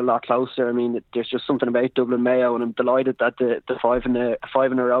Mayo to get a lot closer. I mean, there's just something about Dublin Mayo, and I'm delighted that the five in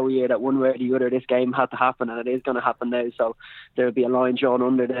a row year, that one way or the other, this game had to happen, and it is going to happen now. So there'll be a line drawn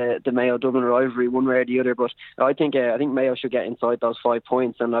under the Mayo Dublin rivalry, one way or the other. But I think Mayo should get inside those 5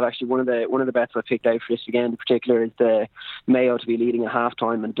 points, and I've actually one of the bets I picked out for this weekend in particular is the Mayo to be leading at half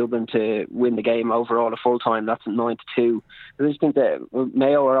time and Dublin to win the game overall at full time. That's at 9-2. I just think that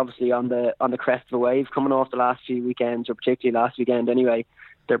Mayo are obviously on the crest of a wave coming off the last few weekends, or particularly last weekend anyway.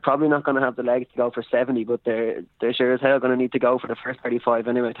 They're probably not going to have the legs to go for 70, but they're sure as hell going to need to go for the first 35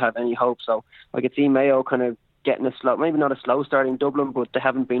 anyway to have any hope. So I could see Mayo kind of getting a slow, maybe not a slow start in Dublin, but they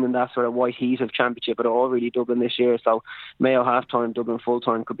haven't been in that sort of white heat of championship at all really, Dublin this year. So Mayo half time, Dublin full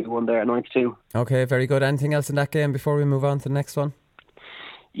time could be one there at 9-2. Okay, very good. Anything else in that game before we move on to the next one?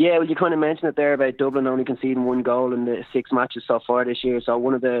 Yeah, well, you kind of mentioned it there about Dublin only conceding 1 goal in the 6 matches so far this year. So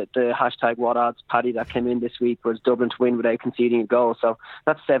one of the hashtag what odds, Paddy, that came in this week was Dublin to win without conceding a goal. So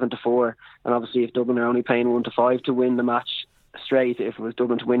that's 7-4. And obviously if Dublin are only paying 1-5 to win the match straight, if it was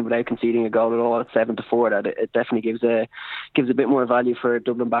Dublin to win without conceding a goal at all at 7-4, that it definitely gives a bit more value for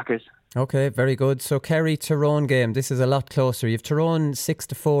Dublin backers. Okay, very good. So Kerry Tyrone game, this is a lot closer. You've Tyrone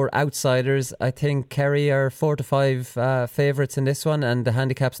 6-4 outsiders. I think Kerry are 4-5 favourites in this one, and the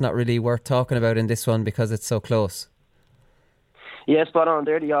handicap's not really worth talking about in this one because it's so close. Yeah, spot on.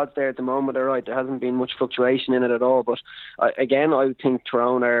 They're the odds there at the moment. They're right. There hasn't been much fluctuation in it at all. But again, I think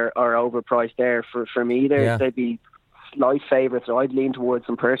Tyrone are overpriced there. For me, they'd be slight favourites, so I'd lean towards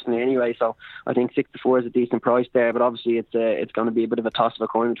them personally anyway. So I think 6-4 is a decent price there, but obviously it's going to be a bit of a toss of a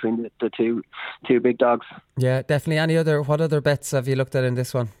coin between the two big dogs. Yeah, definitely. What other bets have you looked at in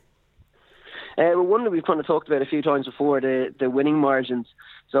this one? Well, one that we've kind of talked about a few times before, the winning margins.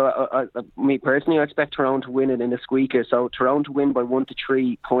 So me personally, I expect Tyrone to win it in a squeaker. So Tyrone to win by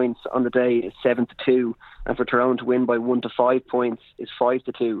 1-3 points on the day is 7-2, and for Tyrone to win by 1-5 points is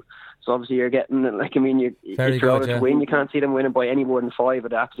 5-2. So obviously you're getting, if Tyrone to win, you can't see them winning by any more than 5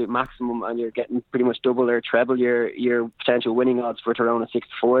 at the absolute maximum, and you're getting pretty much double or treble your potential winning odds for Tyrone at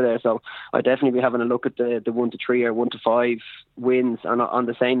 6-4 there. So I'd definitely be having a look at the 1-3 or 1-5 wins, and on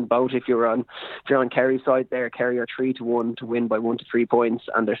the same boat if you're on Kerry's side there, Kerry are 3-1 to win by 1-3 points,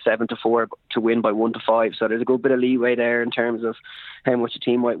 and they're 7-4 to win by 1-5. So there's a good bit of leeway there in terms of how much a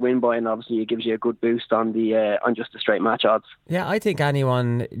team might win by, and obviously it gives you a good boost on just the straight match odds. Yeah, I think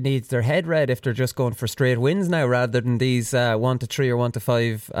anyone needs their head read if they're just going for straight wins now rather than these 1-3 or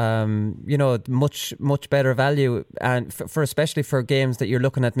 1-5. Much better value, and for especially for games that you're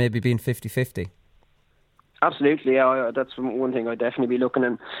looking at maybe being 50-50. Absolutely, yeah. That's one thing I'd definitely be looking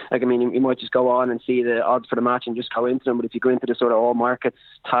at. You might just go on and see the odds for the match and just go into them. But if you go into the sort of all markets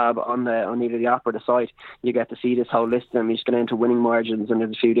tab on either the app or the site, you get to see this whole list. And you just get into winning margins, and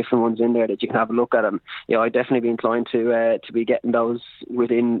there's a few different ones in there that you can have a look at. And I'd definitely be inclined to be getting those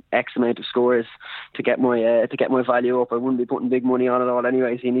within X amount of scores to get my value up. I wouldn't be putting big money on it all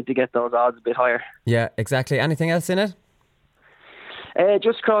anyway, so you need to get those odds a bit higher. Yeah, exactly. Anything else in it?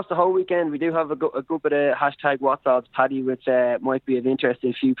 Just across the whole weekend, we do have a good bit of hashtag what's odds, Paddy, which might be of interest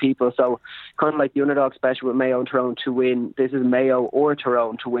to a few people. So kind of like the underdog special with Mayo and Tyrone to win, this is Mayo or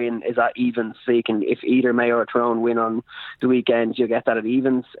Tyrone to win is at evens. So you can, if either Mayo or Tyrone win on the weekend, you'll get that at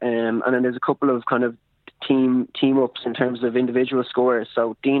evens. And then there's a couple of kind of team ups in terms of individual scores.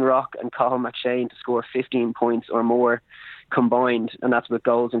 So Dean Rock and Cathal McShane to score 15 points or more combined, and that's with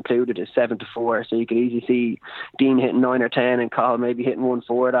goals included, is 7-4. So you can easily see Dean hitting 9 or 10 and Cathal maybe hitting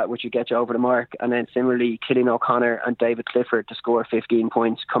 1-4 that, which would get you over the mark. And then similarly, Cillian O'Connor and David Clifford to score 15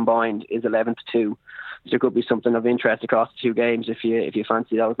 points combined is 11-2. So there could be something of interest across the two games if you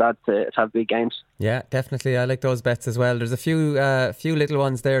fancy those lads to have big games. Yeah, definitely. I like those bets as well. There's a few little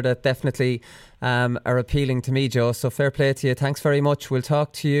ones there that definitely are appealing to me, Joe. So fair play to you. Thanks very much. We'll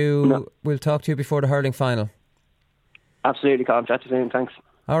talk to you. No. We'll talk to you before the hurling final. Absolutely, Colin. Chat to you soon. Thanks.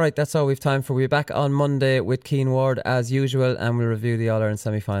 Alright, that's all we've time for. We'll be back on Monday with Keane Ward as usual, and we'll review the All-Ireland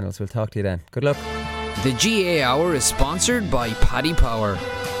semi-finals. We'll talk to you then. Good luck. The GA Hour is sponsored by Paddy Power,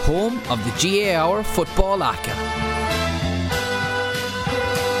 home of the GA Hour Football ACA.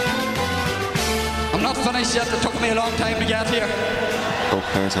 I'm not finished yet. It took me a long time to get here. Both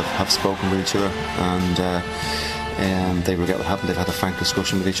players have spoken with each other, and they regret what happened. They've had a frank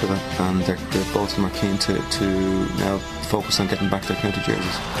discussion with each other, and both of them are keen to now focus on getting back their county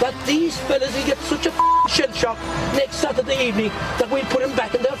jerseys. That these fellas will get such a shell shock next Saturday evening that we'll put them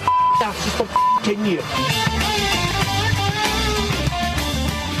back in their asses for 10 years.